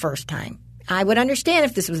not the first time. I would understand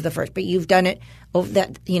if this was the first, but you've done it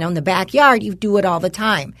in the backyard. You do it all the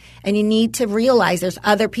time. And you need to realize there's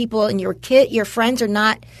other people, and your friends are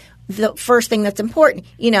not the first thing that's important.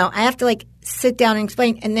 I have to sit down and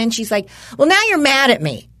explain. And then she's like, well, now you're mad at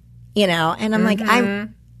me, and I'm like,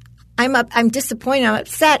 I'm disappointed. I'm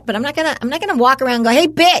upset, but I'm not gonna walk around and go, hey,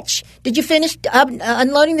 bitch, did you finish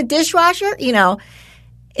unloading the dishwasher?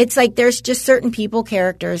 It's like there's just certain people,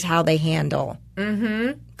 characters, how they handle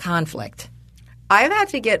conflict. I've had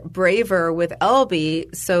to get braver with Elby,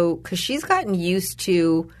 because she's gotten used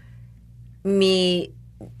to me.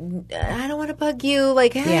 I don't want to bug you.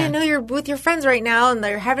 Like, hey, I know you're with your friends right now and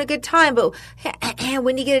they're having a good time, but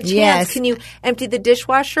when you get a chance, can you empty the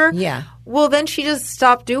dishwasher? Yeah. Well, then she just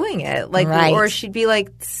stopped doing it. Or she'd be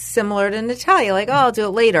similar to Natalia, oh, I'll do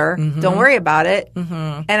it later. Don't worry about it.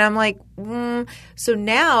 And I'm like, So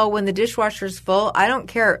now when the dishwasher's full, I don't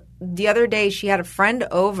care. The other day she had a friend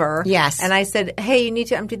over. Yes. And I said, hey, you need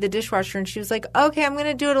to empty the dishwasher. And she was like, okay, I'm going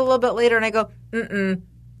to do it a little bit later. And I go,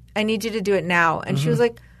 I need you to do it now. And she was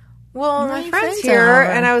like, well, my friend's here.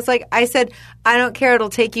 And I was like, I said, I don't care. It'll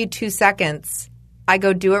take you 2 seconds. I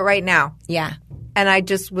go, do it right now. Yeah. And I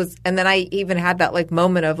just was, and then I even had that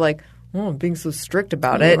moment of I'm being so strict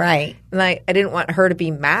about it. Right. And I didn't want her to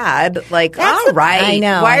be mad. All right. I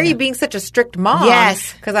know. Why are you being such a strict mom?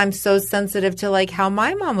 Yes. Because I'm so sensitive to how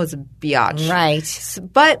my mom was a biatch. Right.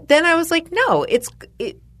 But then I was like, no,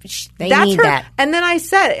 they that's need her. that. And then I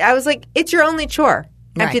said, I was like, it's your only chore.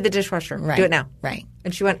 Empty the dishwasher. Right. Do it now. Right.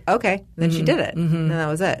 And she went, okay. And then she did it. And that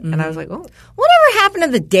was it. And I was like, oh. Whatever happened to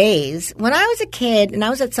the days when I was a kid and I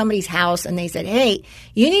was at somebody's house and they said, hey,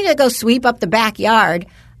 you need to go sweep up the backyard.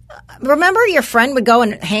 Remember your friend would go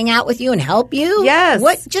and hang out with you and help you?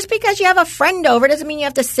 Yes. Just because you have a friend over doesn't mean you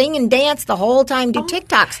have to sing and dance the whole time, do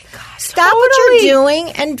TikToks. God, Stop what you're doing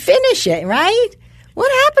and finish it, right?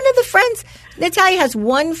 What happened to the friends? Natalia has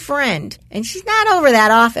one friend, and she's not over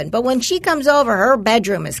that often. But when she comes over, her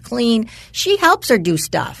bedroom is clean. She helps her do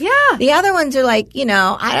stuff. Yeah. The other ones are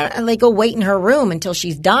they go wait in her room until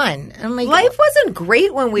she's done. I'm like, life wasn't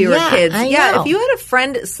great when we were kids. I know. If you had a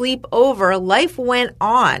friend sleep over, life went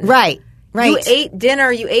on. Right. You ate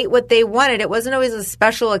dinner. You ate what they wanted. It wasn't always a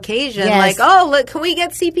special occasion. Yes. Look, can we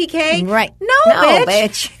get CPK? Right. No,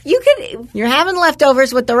 bitch. You're having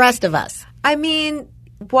leftovers with the rest of us. I mean,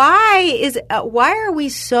 why are we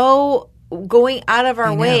so going out of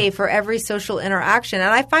our way for every social interaction? And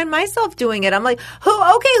I find myself doing it. I'm like, who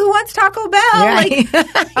wants Taco Bell? Right.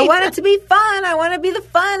 I want it to be fun. I want to be the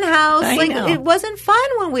fun house. I know. It wasn't fun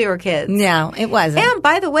when we were kids. No, it wasn't. And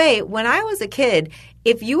by the way, when I was a kid,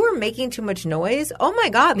 if you were making too much noise, oh my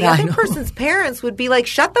God, the other person's parents would be like,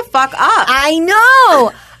 shut the fuck up. I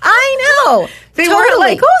know. They totally. weren't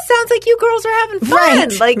like, oh, sounds like you girls are having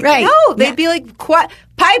fun. Right. No, they'd be like,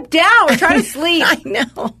 pipe down, we're trying to sleep.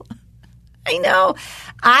 I know.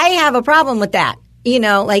 I have a problem with that.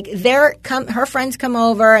 Her friends come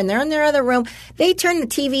over and they're in their other room. They turn the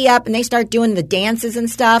TV up and they start doing the dances and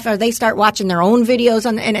stuff, or they start watching their own videos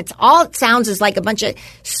and it sounds is like a bunch of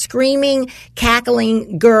screaming,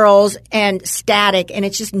 cackling girls and static, and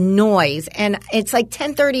it's just noise. And it's like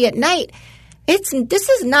 10:30 at night. This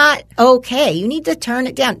is not okay. You need to turn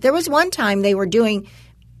it down. There was one time they were doing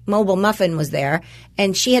Mobile Muffin was there,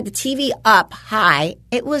 and she had the TV up high.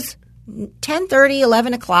 It was 10:30,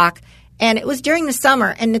 11 o'clock. And it was during the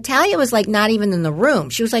summer, and Natalia was like not even in the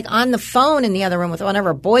room. She was like on the phone in the other room with one of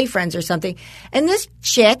her boyfriends or something. And this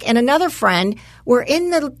chick and another friend were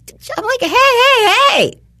in the. I'm like,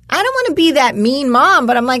 hey! I don't want to be that mean mom,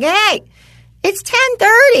 but I'm like, hey, it's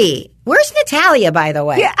 10:30. Where's Natalia, by the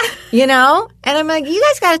way? Yeah. You know? And I'm like, you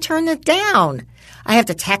guys got to turn it down. I have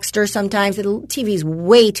to text her sometimes. The TV's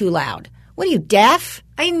way too loud. What are you, deaf?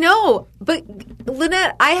 I know, but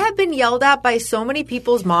Lynette, I have been yelled at by so many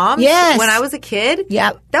people's moms Yes. when I was a kid.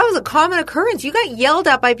 Yep. That was a common occurrence. You got yelled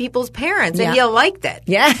at by people's parents and you liked it.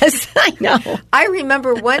 Yes, I know. I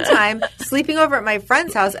remember one time sleeping over at my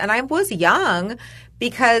friend's house, and I was young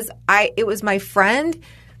because it was my friend.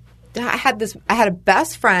 I had a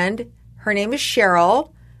best friend. Her name is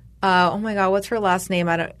Cheryl. Oh my God, what's her last name?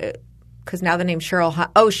 I don't. Because now the name's Cheryl.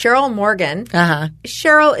 Cheryl Morgan.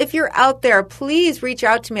 Cheryl, if you're out there, please reach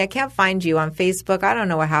out to me. I can't find you on Facebook. I don't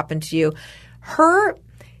know what happened to you. Her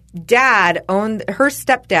dad owned her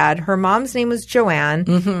stepdad. Her mom's name was Joanne,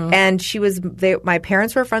 and my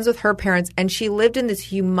parents were friends with her parents, and she lived in this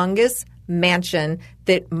humongous mansion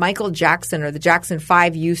that Michael Jackson or the Jackson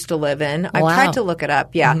 5 used to live in. I tried to look it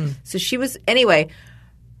up. Yeah. So she was anyway.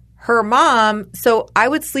 Her mom. So I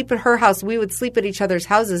would sleep at her house. We would sleep at each other's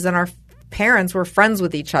houses, and our parents were friends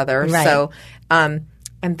with each other. Right. So, and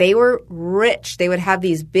they were rich. They would have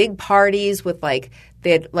these big parties with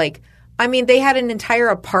they had an entire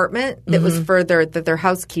apartment that was that their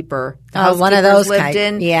housekeeper one of those lived kind.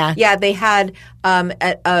 in. Yeah. Yeah. They had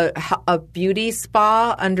a beauty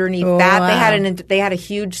spa underneath that. Wow. They had a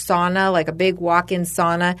huge sauna, like a big walk-in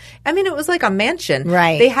sauna. I mean, it was like a mansion.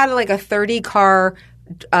 Right. They had like a 30-car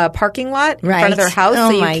parking lot in front of their house. Oh,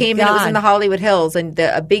 so you my came in, it was God. in the Hollywood Hills, and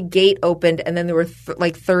a big gate opened, and then there were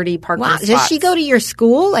 30 parking spots. Did she go to your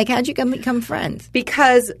school? Like, how'd you become friends?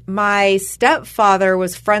 Because my stepfather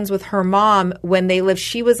was friends with her mom when they lived.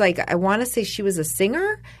 She was I want to say she was a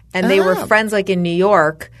singer, and they were friends in New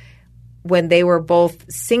York when they were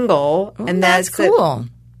both single. And that's cool.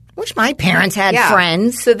 Wish my parents had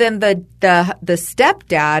friends. So then the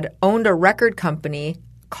stepdad owned a record company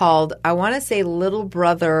called, I want to say, Little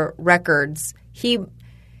Brother Records.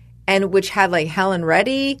 Which had Helen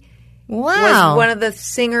Reddy was one of the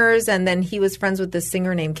singers, and then he was friends with this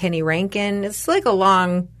singer named Kenny Rankin. It's like a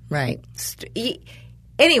long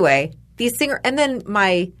anyway, these singer, and then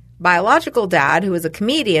my biological dad, who was a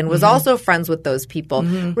comedian, was also friends with those people.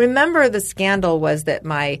 Remember, the scandal was that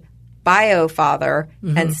my bio father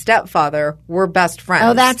and stepfather were best friends.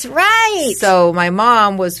 Oh, that's right. So my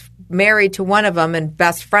mom was married to one of them and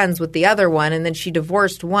best friends with the other one, and then she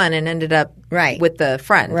divorced one and ended up with the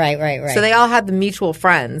friend. Right. So they all had the mutual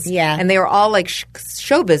friends. Yeah. And they were all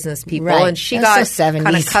show business people. Right. And she That's got so 70s.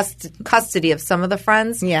 kind of custody of some of the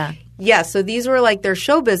friends. Yeah. Yeah, so these were their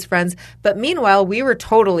showbiz friends. But meanwhile, we were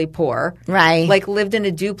totally poor. Right. Lived in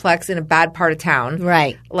a duplex in a bad part of town.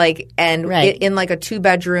 Right. In a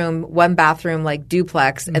 2-bedroom, 1-bathroom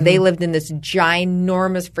duplex. And they lived in this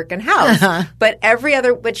ginormous freaking house.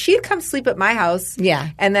 But she'd come sleep at my house. Yeah.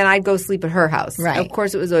 And then I'd go sleep at her house. Right. Of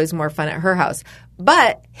course, it was always more fun at her house.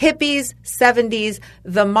 But hippies, 70s,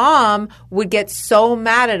 the mom would get so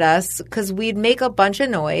mad at us because we'd make a bunch of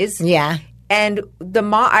noise. Yeah. And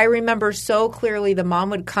I remember so clearly, the mom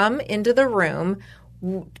would come into the room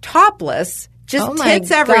topless, just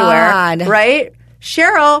tits everywhere, right?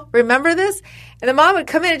 Cheryl, remember this? And the mom would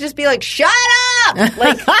come in and just be like, "Shut up!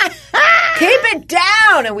 Keep it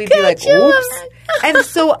down!" And we'd be like, "Oops." And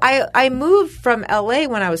so I moved from LA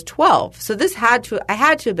when I was 12. So I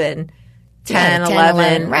had to have been 10,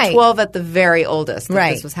 11, right. 12 at the very oldest that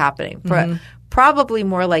Right. this was happening. Probably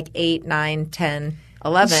more like 8, 9, 10.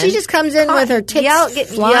 11. She just comes in with her tits get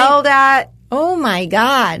flying. yelled at. Oh, my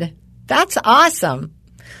God. That's awesome.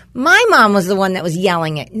 My mom was the one that was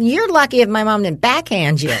yelling it. You're lucky if my mom didn't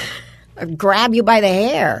backhand you or grab you by the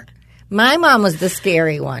hair. My mom was the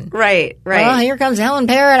scary one. Right. Oh, here comes Helen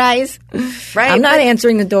Paradise. Right. I'm not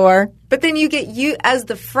answering the door. But then you as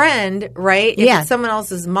the friend, right? If it's someone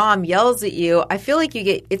else's mom yells at you, I feel like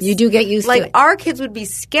you do get used to it. Our kids would be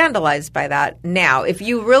scandalized by that now. If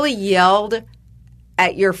you really yelled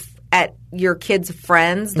at your kids'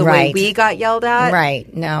 friends the way we got yelled at.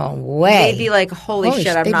 Right. No way. They'd be like, holy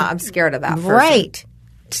shit, I'm scared of that person. Right.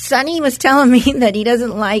 Sonny was telling me that he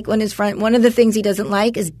doesn't like when his friend, one of the things he doesn't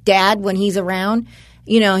like is dad when he's around.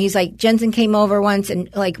 You know, he's like, Jensen came over once and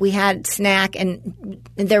we had snack and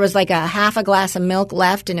there was a half a glass of milk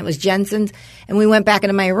left and it was Jensen's and we went back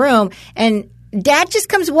into my room and Dad just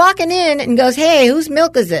comes walking in and goes, "Hey, whose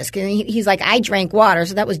milk is this?" And he's like, "I drank water,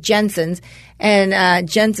 so that was Jensen's." And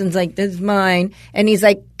Jensen's like, "This is mine." And he's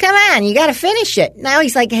like, "Come on, you got to finish it." Now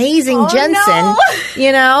he's like hazing Jensen,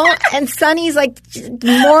 you know. And Sonny's like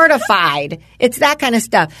mortified. It's that kind of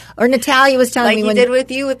stuff. Or Natalia was telling me like he did with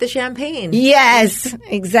you with the champagne. Yes,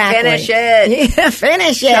 exactly. Finish it. Yeah,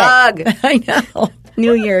 finish it. Chug. I know.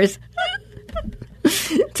 New Year's.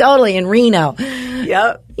 Totally in Reno.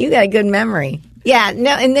 Yep. You got a good memory. Yeah,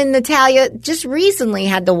 no, and then Natalia just recently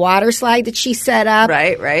had the water slide that she set up.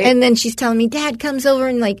 Right. And then she's telling me, Dad comes over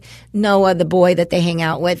and like Noah, the boy that they hang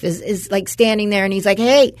out with, is like standing there and he's like,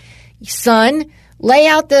 "Hey, son, lay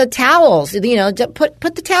out the towels. You know, put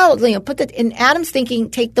the towels, you know, and Adam's thinking,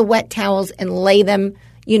 take the wet towels and lay them,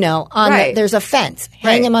 you know, on there's a fence.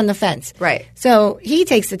 Hang them on the fence. Right. So he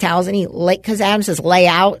takes the towels and because Adam says lay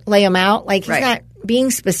them out. Like he's not being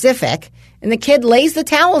specific. And the kid lays the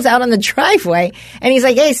towels out on the driveway, and he's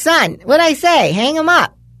like, "Hey, son, what'd I say? Hang them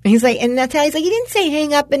up." And he's like, and Natalia's like, "You didn't say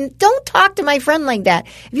hang up, and don't talk to my friend like that.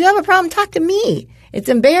 If you have a problem, talk to me. It's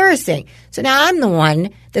embarrassing." So now I'm the one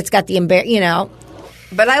that's got the you know.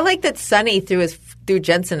 But I like that Sonny threw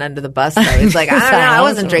Jensen under the bus there. He's like, "I don't know, I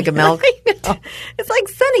wasn't drinking milk." It's like,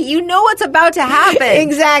 Sonny, you know what's about to happen.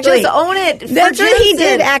 Exactly. Just own it. That's what he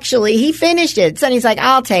did, actually. He finished it. Sonny's like,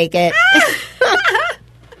 "I'll take it."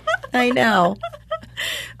 I know.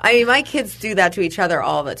 I mean, my kids do that to each other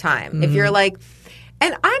all the time. Mm-hmm. If you're like,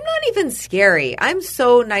 and I'm not even scary. I'm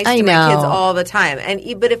so nice to my kids all the time.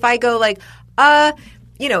 But if I go like,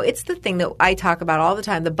 you know, it's the thing that I talk about all the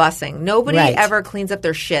time, the busing. Nobody ever cleans up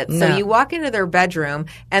their shit. No. So you walk into their bedroom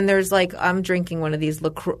and there's like, I'm drinking one of these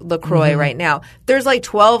LaCroix right now. There's like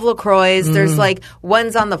 12 LaCroix. There's like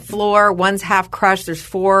one's on the floor, one's half crushed. There's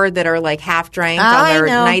 4 that are like half drank on their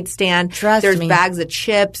nightstand. There's bags of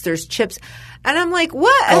chips. There's chips. And I'm like,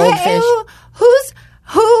 what? Goldfish.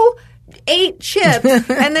 Who ate chips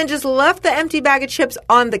and then just left the empty bag of chips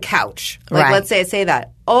on the couch? Like, let's say I say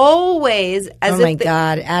that. Always as if oh my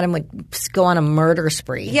God, Adam would go on a murder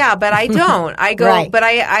spree. Yeah, but I don't. I go, but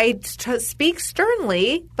I speak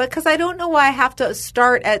sternly because I don't know why I have to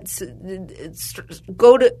start at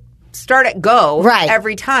go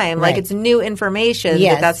every time. Like it's new information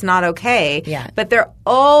that's not okay. Yeah. But they're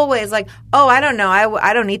always like, "Oh, I don't know.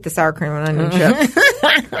 I don't eat the sour cream and onion chips."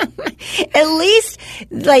 At least,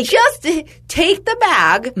 like, just take the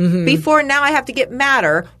bag before now I have to get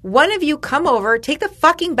madder. One of you come over, take the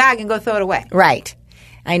fucking bag and go throw it away. Right.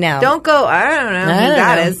 I know. Don't go, I don't know who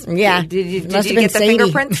that is. Yeah. Did you get the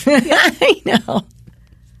fingerprints? I know.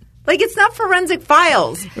 Like, it's not forensic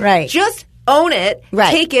files. Right. Just own it,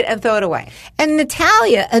 take it, and throw it away. And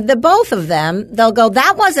Natalia, the both of them, they'll go,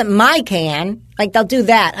 "That wasn't my can." Like, they'll do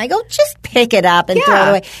that. I go, "Just pick it up and throw it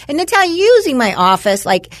away." And Natalia, using my office,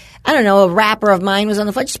 like, I don't know, a wrapper of mine was on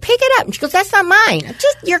the floor. "Just pick it up." And she goes, "That's not mine.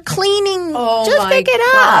 You're cleaning. Just pick it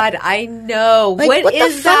up." God, I know. Like, what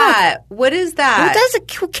is that? What is that?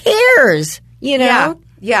 Who cares? You know?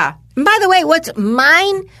 Yeah. And by the way, what's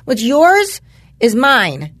yours is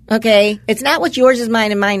mine, okay? It's not what's yours is mine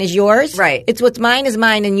and mine is yours. Right. It's what's mine is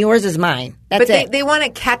mine and yours is mine. That's it. But they want to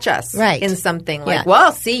catch us in something. Like,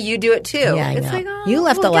 well, see, you do it too. Yeah, I it's know. like, oh, you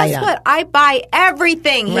left the light guess on. What? I buy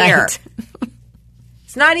everything here. Right.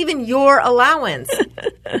 It's not even your allowance.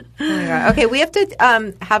 Oh my God. Okay, we have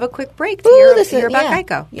to have a quick break to hear about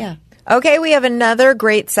Geico. Yeah. Okay, we have another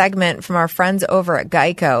great segment from our friends over at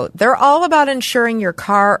Geico. They're all about ensuring your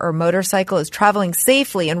car or motorcycle is traveling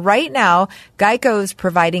safely. And right now, Geico is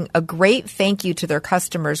providing a great thank you to their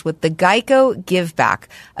customers with the Geico Give Back,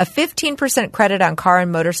 a 15% credit on car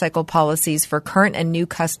and motorcycle policies for current and new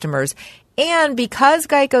customers. And because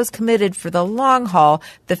Geico's committed for the long haul,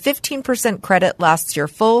 the 15% credit lasts your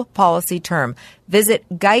full policy term. Visit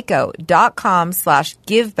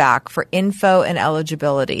geico.com/giveback for info and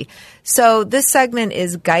eligibility. So this segment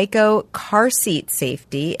is Geico car seat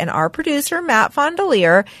safety, and our producer, Matt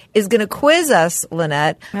Fondelier, is going to quiz us,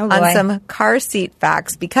 Lynette, on some car seat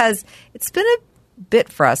facts because it's been a bit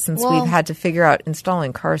for us since we've had to figure out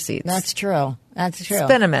installing car seats. That's true. That's true. It's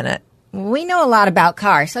been a minute. We know a lot about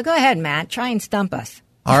cars, so go ahead, Matt. Try and stump us.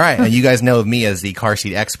 All right. And you guys know of me as the car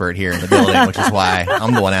seat expert here in the building, which is why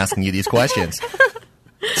I'm the one asking you these questions.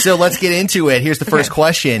 So let's get into it. Here's the first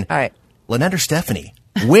question. All right. Lynette or Stephanie,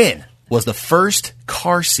 when was the first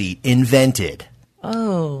car seat invented?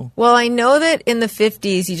 Oh. Well, I know that in the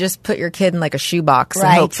 50s, you just put your kid in like a shoebox and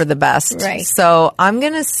hope for the best. Right. So I'm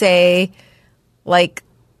going to say like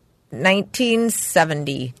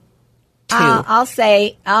 1970. I'll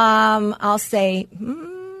say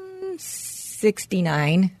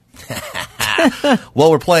 69.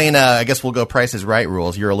 Well, we're playing, I guess we'll go Price is Right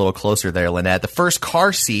rules. You're a little closer there, Lynette. The first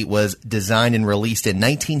car seat was designed and released in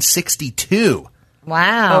 1962.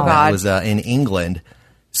 Wow. That was in England.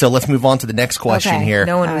 So let's move on to the next question here.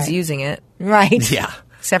 No one was using it. Right. Yeah.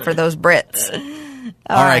 Except for those Brits.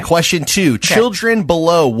 All right, question 2. Okay. Children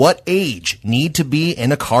below what age need to be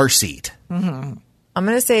in a car seat? I'm going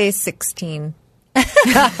to say 16.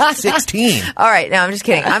 16. All right, no, I'm just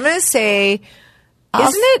kidding. I'm going to say,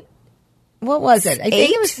 isn't it? What was it? I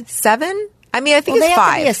think it was 7? I mean, I think it's they 5.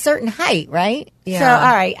 have to be a certain height, right? Yeah. So,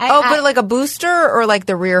 all right. But like a booster or like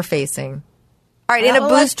the rear facing? All right, in a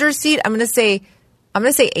booster seat, I'm going to say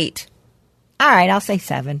 8. All right, I'll say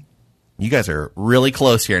 7. You guys are really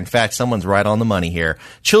close here. In fact, someone's right on the money here.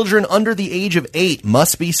 Children under the age of 8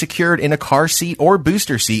 must be secured in a car seat or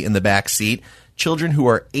booster seat in the back seat. Children who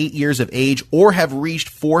are 8 years of age or have reached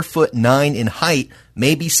 4'9" in height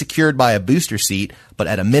may be secured by a booster seat, but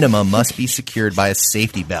at a minimum must be secured by a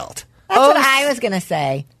safety belt. That's what I was going to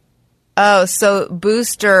say. Oh, so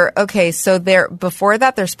booster. Okay, so before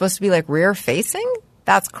that, they're supposed to be like rear facing?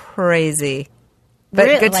 That's crazy. But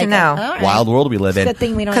Really? good to know. Right. Wild world we live in. Good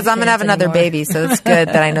thing we don't. Because I'm going to have another anymore. baby, so it's good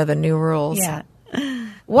that I know the new rules. Yeah.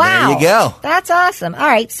 Wow. There you go. That's awesome. All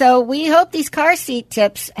right. So we hope these car seat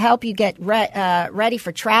tips help you get ready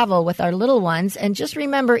for travel with our little ones. And just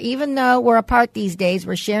remember, even though we're apart these days,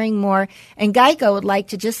 we're sharing more. And Geico would like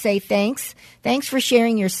to just say thanks. Thanks for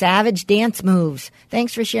sharing your savage dance moves.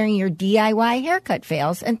 Thanks for sharing your DIY haircut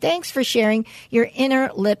fails. And thanks for sharing your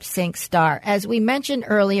inner lip sync star. As we mentioned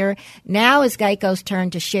earlier, now is Geico's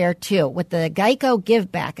turn to share too with the Geico Give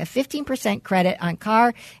Back, a 15% credit on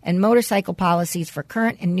car and motorcycle policies for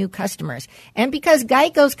current and new customers. And because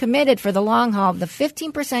Geico's committed for the long haul, the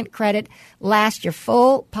 15% credit lasts your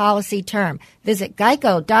full policy term. Visit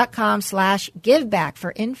geico.com/giveback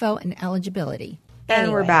for info and eligibility.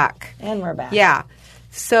 And we're back. And we're back. Yeah.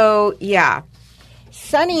 So, yeah.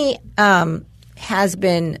 Sonny has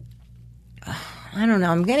been, I don't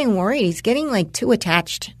know, I'm getting worried. He's getting like too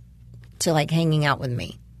attached to like hanging out with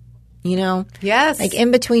me. You know? Yes. Like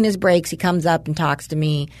in between his breaks, he comes up and talks to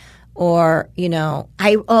me. Or, here's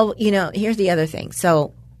the other thing.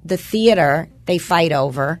 So the theater, they fight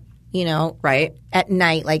over, right at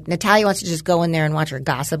night. Like Natalia wants to just go in there and watch her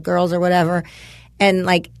Gossip Girls or whatever. And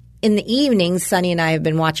like in the evenings, Sonny and I have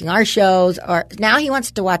been watching our shows. Or now he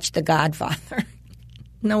wants to watch The Godfather.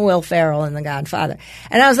 No Will Ferrell in The Godfather.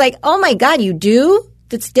 And I was like, oh my God, you do?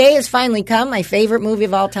 This day has finally come, my favorite movie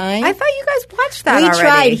of all time. I thought you guys watched that We already.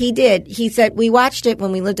 tried. He did. He said we watched it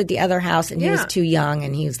when we lived at the other house, and he was too young,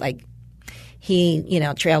 and he was like,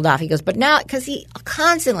 trailed off. He goes, but now, because he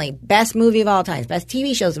constantly, best movie of all time, best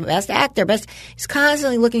TV shows, best actor, he's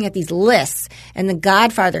constantly looking at these lists, and The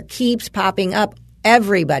Godfather keeps popping up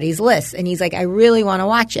everybody's lists, and he's like, I really want to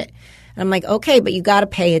watch it. And I'm like, okay, but you got to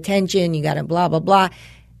pay attention, you got to blah, blah, blah.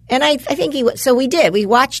 And I think so we did. We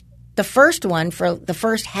watched the first one for the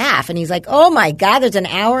first half, and he's like, oh my God, there's an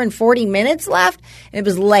hour and 40 minutes left. And it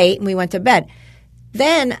was late, and we went to bed.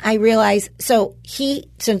 Then I realized, so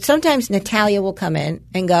sometimes Natalia will come in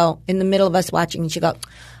and go in the middle of us watching, and she'll go,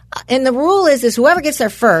 and the rule is whoever gets there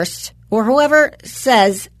first, or whoever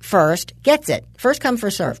says first, gets it. First come,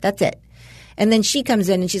 first serve. That's it. And then she comes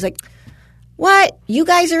in, and she's like, what? You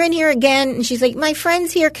guys are in here again? And she's like, my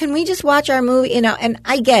friend's here. Can we just watch our movie? And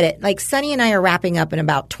I get it. Like, Sonny and I are wrapping up in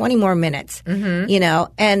about 20 more minutes,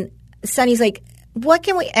 and Sonny's like, what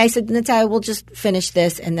can we? I said, Natalia, we'll just finish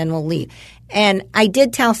this and then we'll leave. And I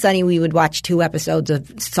did tell Sonny we would watch 2 episodes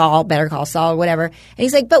of Saul, Better Call Saul, or whatever. And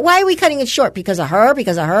he's like, but why are we cutting it short? Because of her?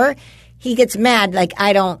 Because of her? He gets mad. Like,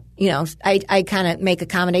 I don't, I kind of make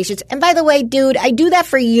accommodations. And by the way, dude, I do that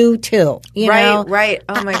for you too. Right.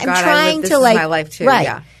 Oh my God. I'm trying this to is like my life too. Right.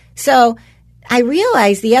 Yeah. So I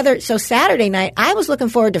realized so Saturday night, I was looking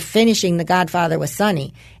forward to finishing The Godfather with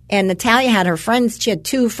Sonny. And Natalia had her friends, she had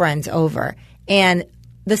 2 friends over. And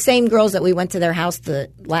the same girls that we went to their house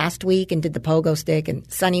the last week and did the pogo stick, and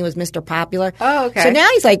Sonny was Mr. Popular. Oh, okay. So now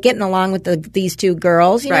he's like getting along with these 2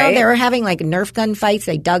 girls. Right. They were having like Nerf gun fights.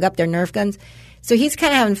 They dug up their Nerf guns. So he's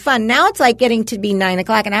kind of having fun. Now it's like getting to be 9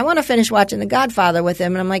 o'clock, and I want to finish watching The Godfather with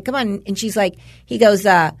him. And I'm like, come on. And she's like, he goes,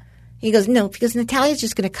 no, because Natalia's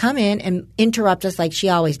just going to come in and interrupt us like she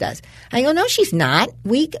always does. I go, no, she's not.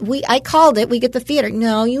 I called it. We get the theater.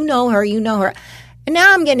 No, you know her. And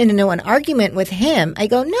now I'm getting into an argument with him. I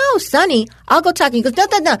go, no, Sonny, I'll go talk to you. He goes,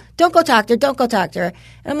 no, don't go talk to her. Don't go talk to her.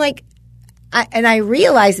 And I'm like, I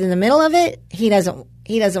realized in the middle of it, he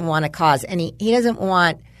doesn't want to cause any, he doesn't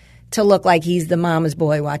want to look like he's the mama's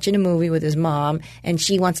boy watching a movie with his mom, and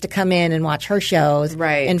she wants to come in and watch her shows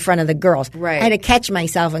in front of the girls. Right. I had to catch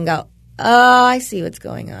myself and go, oh, I see what's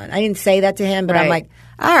going on. I didn't say that to him, but I'm like,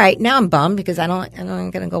 all right, now I'm bummed because I'm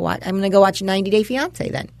going to go watch 90 Day Fiance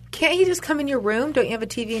then. Can't he just come in your room? Don't you have a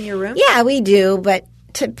TV in your room? Yeah, we do, but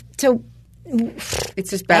to it's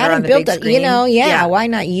just better on the big screen. Why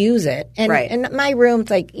not use it? And my room's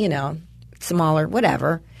like, smaller,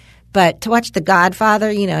 whatever. But to watch The Godfather,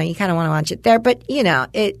 you kind of want to watch it there. But,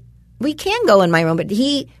 we can go in my room. But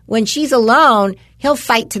when she's alone, he'll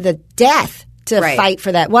fight to the death to fight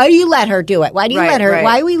for that. Why do you let her do it? Why do you let her? Right.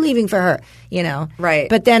 Why are we leaving for her? Right.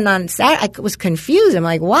 But then on Saturday, I was confused. I'm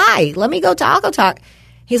like, why? Let me go talk. I'll talk.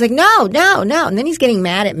 He's like, no. And then he's getting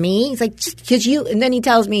mad at me. He's like, just because you. And then he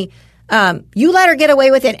tells me, you let her get away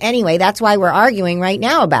with it anyway. That's why we're arguing right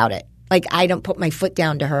now about it. Like, I don't put my foot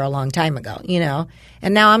down to her a long time ago,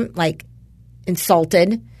 And now I'm, like,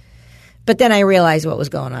 insulted. But then I realized what was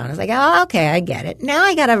going on. I was like, oh, okay, I get it. Now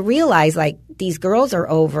I got to realize, like, these girls are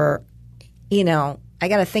over, I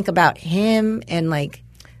got to think about him and, like,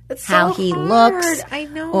 how he looks. I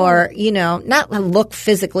know. Or, not look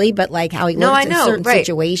physically, but, like, how he looks in certain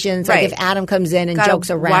situations. Like, if Adam comes in and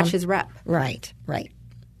jokes around. Watch his rep. Right.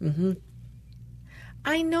 Mm-hmm.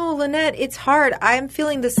 I know, Lynette. It's hard. I'm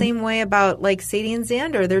feeling the same way about like Sadie and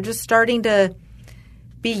Xander. They're just starting to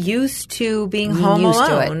be used to being home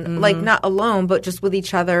alone. Mm-hmm. Like not alone, but just with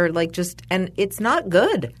each other. And it's not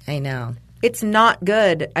good. I know. It's not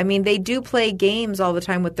good. I mean, they do play games all the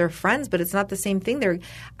time with their friends, but it's not the same thing.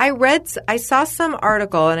 I saw some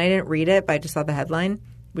article, and I didn't read it, but I just saw the headline,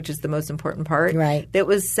 which is the most important part. Right. That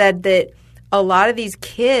was said that a lot of these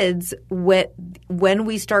kids, when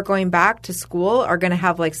we start going back to school, are going to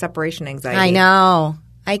have like separation anxiety. I know.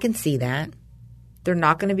 I can see that. They're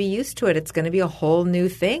not going to be used to it. It's going to be a whole new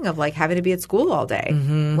thing of like having to be at school all day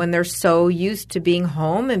when they're so used to being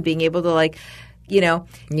home and being able to Yeah.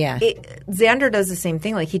 Xander does the same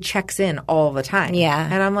thing. Like he checks in all the time. Yeah.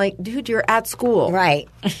 And I'm like, dude, you're at school. Right.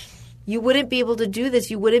 You wouldn't be able to do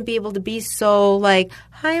this. You wouldn't be able to be so like,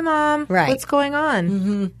 hi, Mom. Right. What's going on?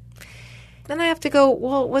 Mm-hmm. Then I have to go,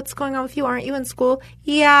 well, what's going on with you? Aren't you in school?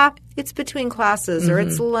 Yeah, it's between classes or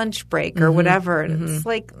it's lunch break or whatever. And it's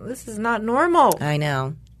like, this is not normal. I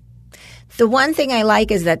know. The one thing I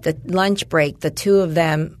like is that the lunch break, the two of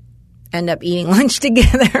them end up eating lunch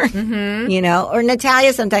together, or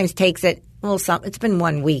Natalia sometimes takes it. Well, it's been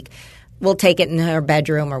 1 week. We'll take it in her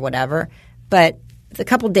bedroom or whatever. But the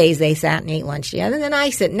couple days they sat and ate lunch together, and then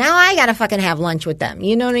I sit. Now I got to fucking have lunch with them.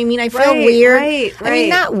 You know what I mean? I feel weird. Right. I mean,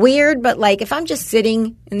 not weird, but like if I'm just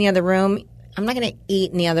sitting in the other room, I'm not going to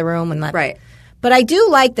eat in the other room. Right. But I do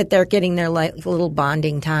like that they're getting their like little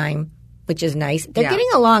bonding time, which is nice. They're getting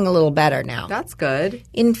along a little better now. That's good.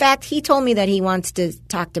 In fact, he told me that he wants to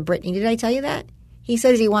talk to Brittany. Did I tell you that? He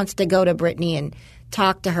says he wants to go to Brittany and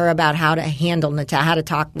talk to her about how to handle Natalia, how to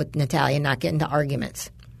talk with Natalia and not get into arguments.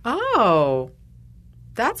 Oh,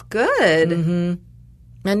 that's good. Mm-hmm.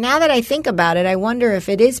 And now that I think about it, I wonder if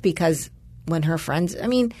it is because when her friends – I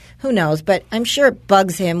mean, who knows? But I'm sure it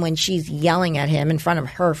bugs him when she's yelling at him in front of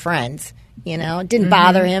her friends. It didn't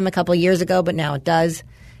bother him a couple of years ago, but now it does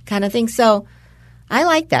kind of thing. So I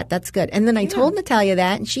like that. That's good. And then I told Natalia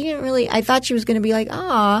that, and she didn't really – I thought she was going to be like,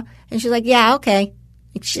 aw. And she's like, yeah, okay.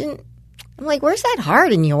 Like she didn't – I'm like, where's that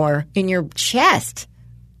heart in your chest?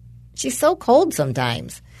 She's so cold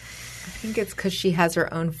sometimes. I think it's because she has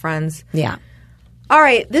her own friends. Yeah. All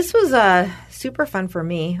right. This was super fun for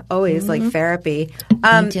me. Always like therapy.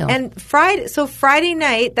 Me too. And Friday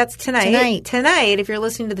night, that's tonight. Tonight, if you're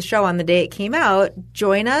listening to the show on the day it came out,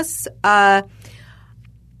 join us. You're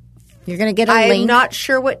going to get a link. I'm not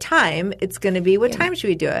sure what time it's going to be. What time should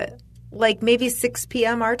we do it? Like maybe 6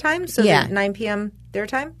 p.m. our time? So 9 p.m. their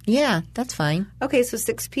time? Yeah, that's fine. Okay, so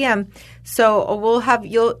 6 p.m. So we'll have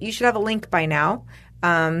you should have a link by now.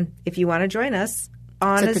 If you want to join us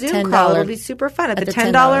on a Zoom call, it'll be super fun at the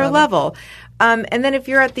 $10 level. And then if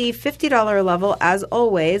you're at the $50 level, as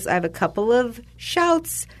always, I have a couple of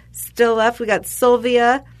shouts still left. We got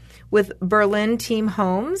Sylvia with Berlin Team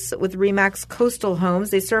Homes with Remax Coastal Homes.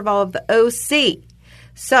 They serve all of the OC.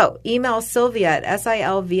 So email Sylvia at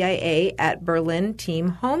SILVIA at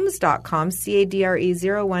berlinteamhomes.com,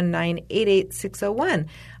 CADRE019886001.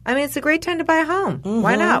 I mean, it's a great time to buy a home. Mm-hmm.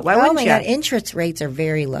 Why not? Why wouldn't you? God, interest rates are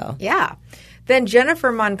very low. Yeah. Then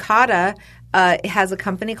Jennifer Moncada has a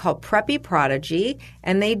company called Preppy Prodigy,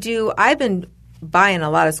 and they do – I've been buying a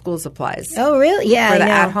lot of school supplies. Oh, really? Yeah, for the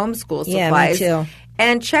at-home school supplies. Yeah, me too.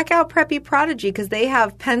 And check out Preppy Prodigy because they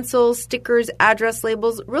have pencils, stickers, address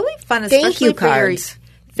labels. Really fun, especially thank you cards.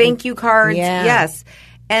 Thank you cards, yeah. Yes.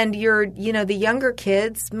 And the younger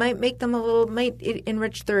kids might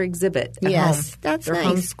enrich their exhibit at home. That's their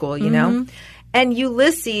nice. homeschool, you know. And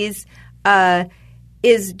Ulysses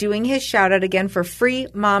is doing his shout out again for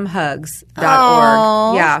freemomhugs.org.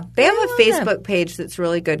 Oh, Yeah. They have a love Facebook page that's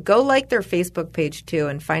really good. Go like their Facebook page too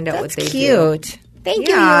and find out what they do. Cute. Thank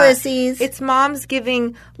you, Yeah. Ulysses. It's moms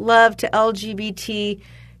giving love to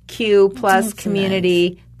LGBTQ plus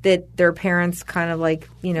community that their parents kind of like,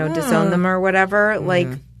 disown them or whatever. Like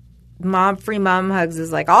free mom hugs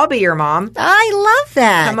is like, I'll be your mom. I love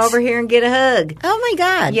that. Come over here and get a hug. Oh my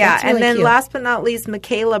God. Yeah, That's really and then cute. last but not least,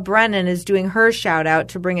 Michaela Brennan is doing her shout out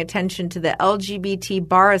to bring attention to the LGBT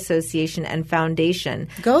Bar Association and Foundation.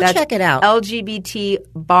 Go check it out.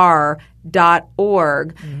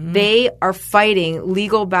 LGBTbar.org. They are fighting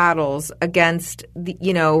legal battles against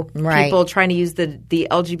people trying to use the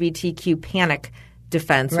LGBTQ panic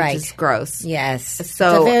defense, which is gross. Yes.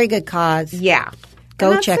 So it's a very good cause. Yeah.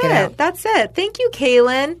 Go And check it out. That's it. Thank you,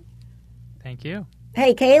 Kaylin. Thank you.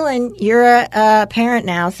 Hey, Kaylin, you're a parent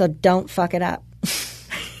now, so don't fuck it up.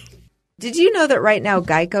 Did you know that right now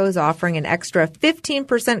Geico is offering an extra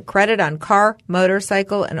 15% credit on car,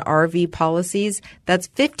 motorcycle, and RV policies? That's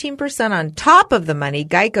 15% on top of the money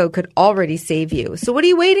Geico could already save you. So what are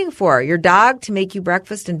you waiting for? Your dog to make you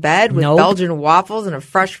breakfast in bed with Belgian waffles and a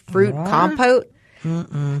fresh fruit compote?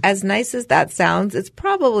 As nice as that sounds, it's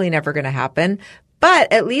probably never going to happen.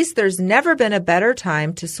 But at least there's never been a better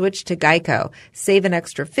time to switch to Geico. Save an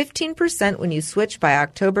extra 15% when you switch by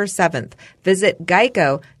October 7th. Visit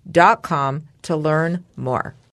geico.com to learn more.